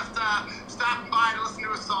 He's just stopping by to listen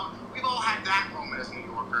to a song. We've all all had that moment as New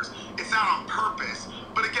Yorkers. It's not on purpose,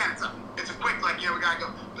 but again, it's a quick, like, we gotta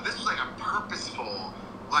go. But this was like a purposeful,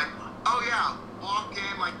 like, oh yeah, walk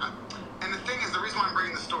in, like, and the thing is, the reason why I'm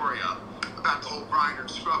bringing the story up about the whole Grindr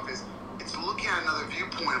and Scruff is, it's looking at another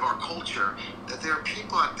viewpoint of our culture, that there are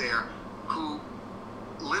people out there who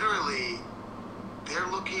literally, they're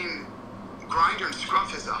looking, Grindr and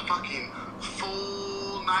Scruff is a fucking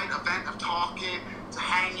full night event of talking, to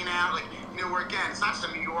hanging out, like, where again, it's not just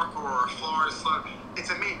a New Yorker or a Florida slut, it's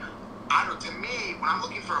to me, when I'm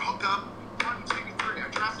looking for a hookup, 1, 2, 3,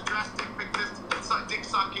 address, dick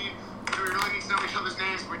sucking, do we really need to know each other's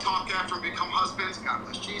names? We talk after and become husbands, God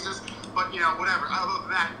bless Jesus, but whatever, other than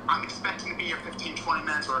that, I'm expecting to be here 15, 20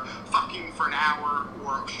 minutes, or fucking for an hour,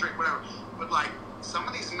 or straight, whatever, but like, some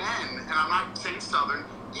of these men, and I'm not saying Southern,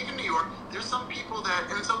 even New York, there's some people that,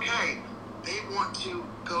 and it's okay, they want to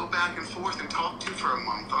go back and forth and talk to for a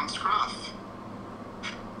month on Scruff.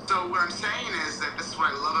 So what I'm saying is that this is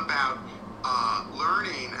what I love about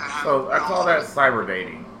learning. And having, so I call that cyber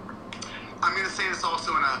dating. I'm going to say this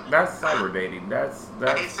also in a... That's cyber dating. That's.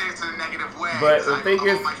 I hate saying it's in a negative way. But the thing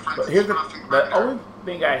is, here's the only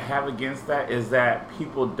thing I have against that is that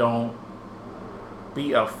people don't be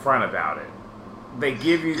upfront about it. They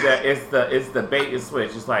give you that it's the bait and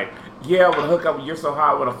switch. It's like, yeah, I want to hook up. You're so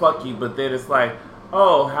hot, I want to fuck you. But then it's like,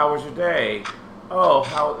 oh, how was your day? Oh,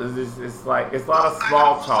 how is this? It's like, it's a lot of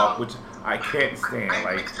small talk, which I can't stand. I have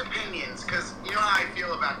like mixed opinions, because you know how I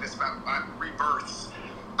feel about this, about rebirths.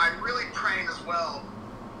 I'm really praying as well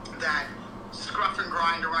that Scruff and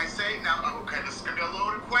Grindr, when I say, now, okay, this is going to be a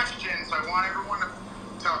loaded question, so I want everyone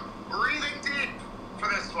to breathing deep for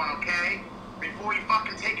this one, okay? Before you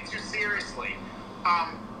fucking take it too seriously.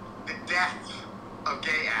 The death of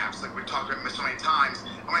gay apps, like we've talked about so many times,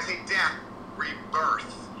 and when I say death,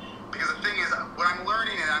 rebirth. Because the thing is, what I'm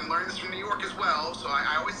learning, and I'm learning this from New York as well, so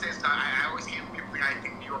I always say this, I always hear people think I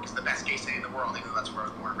think New York is the best gay city in the world, even though that's where I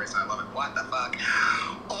was born and raised, and I love it. What the fuck?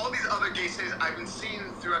 All these other gay cities, I've been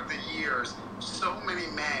seeing throughout the years, so many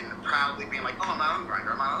men proudly being like, oh, I'm not on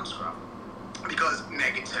Grindr, I'm not on Scruff. Because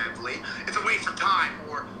negatively, it's a waste of time,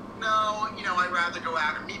 or no, I'd rather go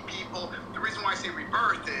out and meet people. The reason why I say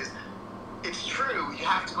rebirth is, it's true, you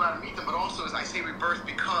have to go out and meet them, but also as I say rebirth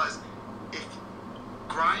because if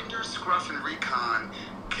Grindr, Scruff, and Recon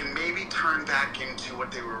can maybe turn back into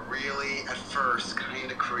what they were really at first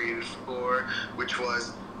kind of created for, which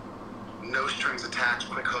was no strings attached,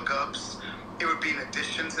 quick hookups, it would be an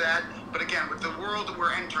addition to that. But again, with the world that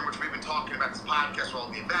we're entering, which we've been talking about this podcast, all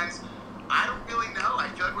the events, I don't really know. I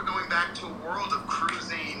feel like we're going back to a world of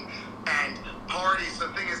cruising and parties. So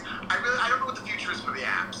the thing is, I don't know what the future is for the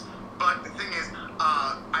apps. But the thing is,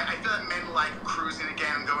 I feel that men like cruising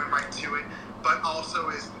again and going right to it. But also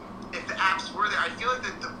is, if the apps were there, I feel like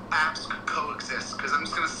that the apps could coexist. Because I'm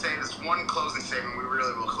just going to say this one closing statement, we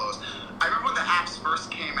really will close. I remember when the apps first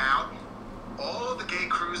came out, all the gay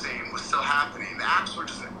cruising was still happening. The apps were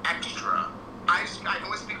just an extra. I can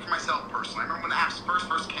only speak for myself personally. I remember when the apps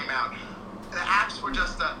first came out, the apps were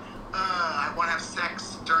just I want to have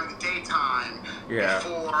sex during the daytime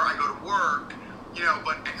before I go to work,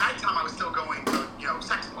 but at nighttime I was still going to,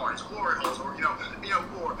 sex parties, glory holes, or,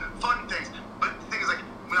 or fun things. But the thing is, like,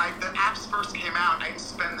 when the apps first came out, I didn't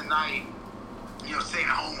spend the night, staying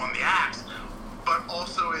at home on the apps. But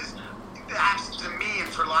also is, the apps to me, and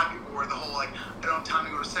for a lot of people, were the whole, like, I don't have time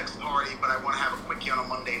to go to a sex party, but I want to have a quickie on a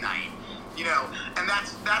Monday night. And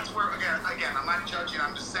that's where, again, I'm not judging,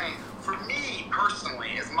 I'm just saying, for me,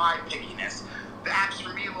 personally, as my pickiness, the apps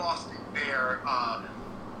for me lost their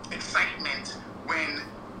excitement when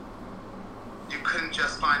you couldn't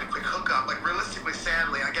just find a quick hookup. Like, realistically,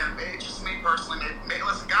 sadly, and again, it's just me personally,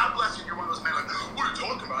 listen, God bless you if you're one of those men like, what are you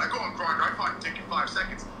talking about? I go on Grindr, I find a dick in 5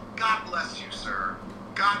 seconds. God bless you, sir.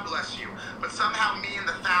 God bless you. But somehow me and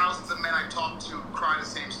the thousands of men I talk to who cry the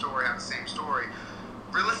same story, have the same story,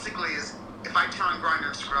 realistically is, if I turn on Grindr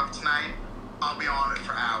and Scruff tonight, I'll be on it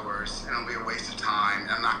for hours, and it'll be a waste of time,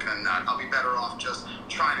 and I'm not gonna nut. I'll be better off just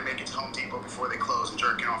trying to make it to Home Depot before they close and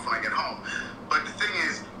jerking off when I get home. But the thing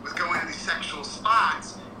is, with going to these sexual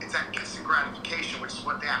spots, it's that instant gratification, which is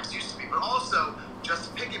what the apps used to be. But also,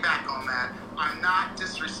 just to piggyback on that, I'm not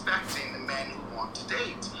disrespecting the men who want to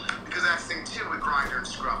date. Because that's the thing, too, with Grindr and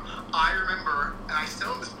Scruff. I remember, and I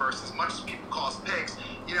still am this person, as much as people call us pigs,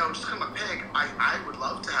 just because I'm a pig, I would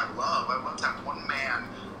love to have love. I'd love to have one man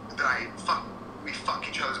that we fuck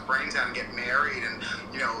each other's brains out and get married and,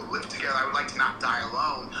 live together. I would like to not die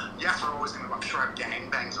alone. Yes, we're always going to, I'm sure, have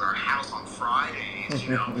gangbangs at our house on Fridays,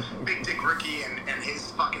 Big Dick Ricky and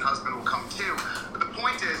his fucking husband will come too. But the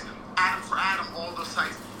point is, Adam for Adam, all those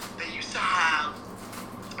sites, they used to have,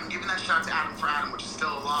 I'm giving that shout shout out to Adam for Adam, which is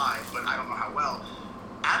still alive, but I don't know how well.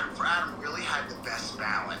 Adam for Adam really had the best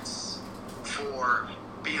balance for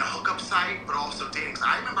being a hookup site, but also dating. Cause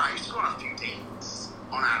I remember I used to go on a few dates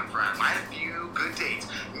on Adam for Adam. I had a few good dates.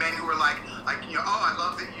 Men who were like, you know, oh, I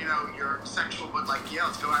love that, you know, you're sexual, but like, yeah,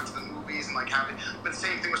 let's go out to the movies and like have it. But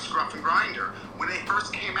same thing with Scruff and Grindr. When they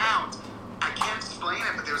first came out, I can't explain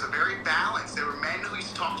it, but there was a very balance. There were men who used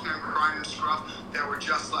to talk to me on Grindr and Scruff that were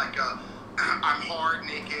just like, I'm hard,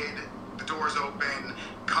 naked, the door's open,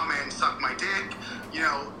 come in, suck my dick, you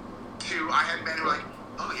know, to I had men who were like,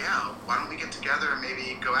 oh yeah, why don't we get together and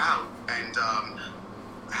maybe go out and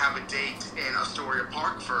have a date in Astoria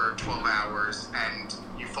Park for 12 hours and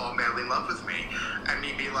you fall madly in love with me, and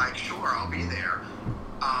me be like, sure, I'll be there.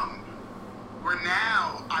 Where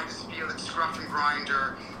now, I just feel that Scruff and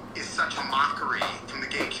Grindr is such a mockery from the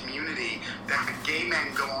gay community that the gay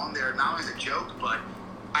men go on there not only as a joke, but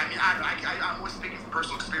I mean, I'm always speaking from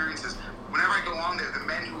personal experiences. Whenever I go on there, the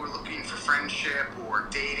men who are looking for friendship or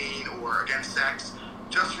dating or against sex,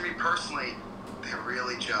 just for me personally, they're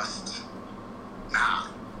really just, nah.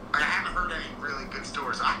 Like, I haven't heard any really good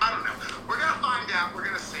stories. I don't know. We're going to find out. We're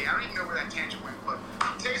going to see. I don't even know where that tangent went, but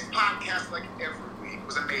today's podcast, like every week,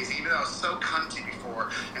 was amazing, even though I was so cunty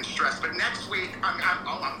before and stressed. But next week, I'm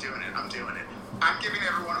doing it. I'm doing it. I'm giving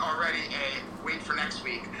everyone already a wait for next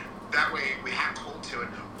week. That way, we have to hold to it.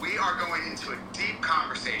 We are going into a deep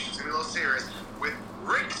conversation. It's going to be a little serious with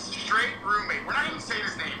Rick's straight roommate. We're not even saying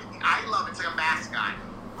his name. I love it. It's like a mascot.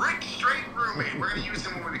 Rick straight roommate. We're going to use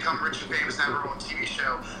him when we become rich and famous and have our own TV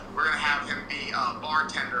show. We're going to have him be a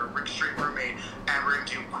bartender, Rick straight roommate, and we're going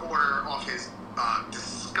to do quarter off his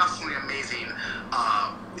disgustingly amazing,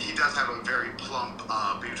 he does have a very plump,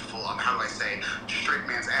 beautiful, how do I say, straight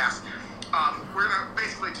man's ass. We're going to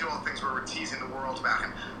basically do all things where we're teasing the world about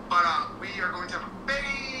him. But we are going to have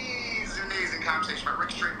an amazing conversation about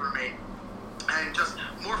Rick straight roommate and just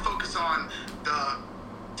more focus on the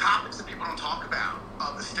topics that people don't talk about,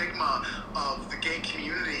 the stigma of the gay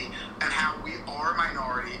community and how we are a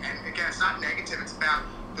minority. And again, it's not negative, it's about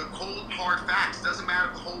the cold, hard facts. It doesn't matter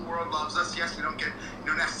if the whole world loves us. Yes, we don't get,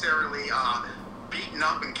 necessarily beaten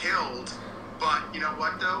up and killed. But you know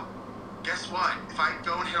what, though? Guess what? If I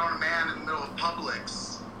go and hit on a man in the middle of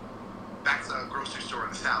Publix, that's a grocery store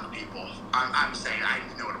in the South, people. I'm saying, I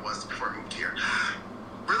didn't know what it was before I moved here.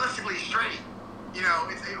 Realistically, straight.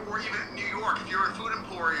 Or even New York, if you're a food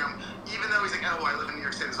emporium, even though he's like, oh, I live in New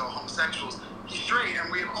York City, there's all homosexuals, he's straight.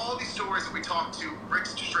 And we have all these stories that we talk to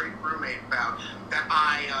Rick's straight roommate about, that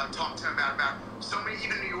I talked to him about so many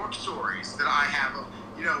even New York stories that I have of,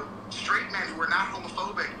 straight men who are not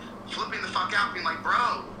homophobic, flipping the fuck out, being like,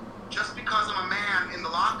 bro, just because I'm a man in the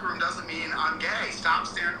locker room doesn't mean I'm gay. Stop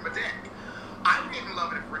staring at my dick. I would even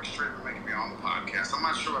love it if Rick Straight would make me on the podcast. I'm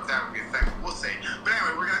not sure if that would be a thing, but we'll see. But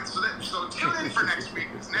anyway, we're gonna so tune in for next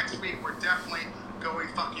week, because next week we're definitely going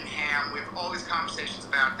fucking ham. We have all these conversations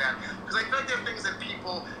about that, because I feel like there are things that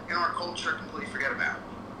people in our culture completely forget about.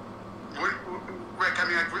 Rick, I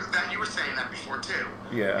mean, that you were saying that before too.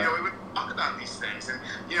 Yeah. We would talk about these things, and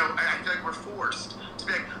I feel like we're forced to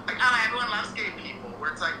be like, oh, everyone loves gay people.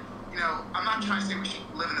 Where it's like, I'm not trying to say we should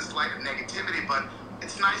live in this light of negativity, but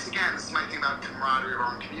it's nice, again, this is my thing about camaraderie of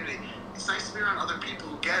our own community. It's nice to be around other people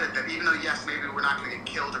who get it, that even though, yes, maybe we're not going to get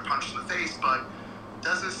killed or punched in the face, but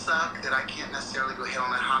doesn't it suck that I can't necessarily go hit on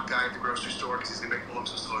that hot guy at the grocery store because he's going to make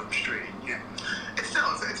lumps of soil in the street? Yeah. It's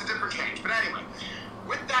a different change. But anyway,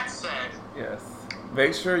 with that said... Yes.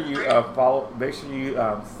 Make sure you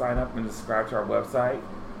sign up and subscribe to our website.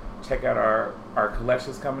 Check out our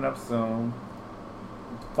collections coming up soon.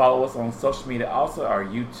 Follow us on social media, also our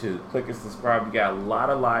YouTube. Click and subscribe. We got a lot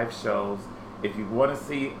of live shows. If you want to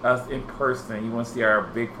see us in person, you want to see our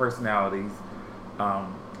big personalities,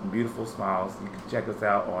 beautiful smiles, you can check us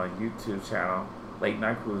out on YouTube channel, Late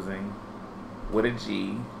Night Cruising, with a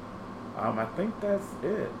G. I think that's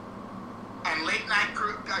it. And Late Night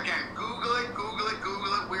Cruising, again, Google it.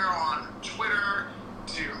 We're on Twitter,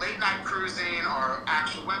 to Late Night Cruising, our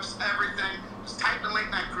actual website, everything. Just type in Late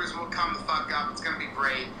Night Cruising, we'll come the fuck up. It's going to be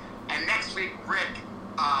great. And next week, Rick,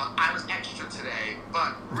 I was extra today,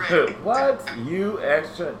 but Rick... What? You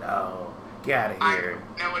extra? No. Get out of here.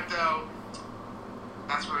 I know it, though.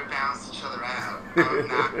 That's where we balance each other out. I'm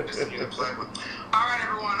not just here to play with. All right,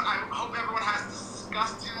 everyone. I hope everyone has a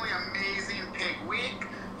disgustingly amazing pig week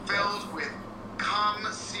filled with cum,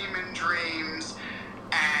 semen dreams,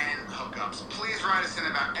 and hookups. Please write us in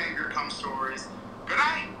about any of your cum stories. Good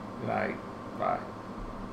night. Good night. Bye.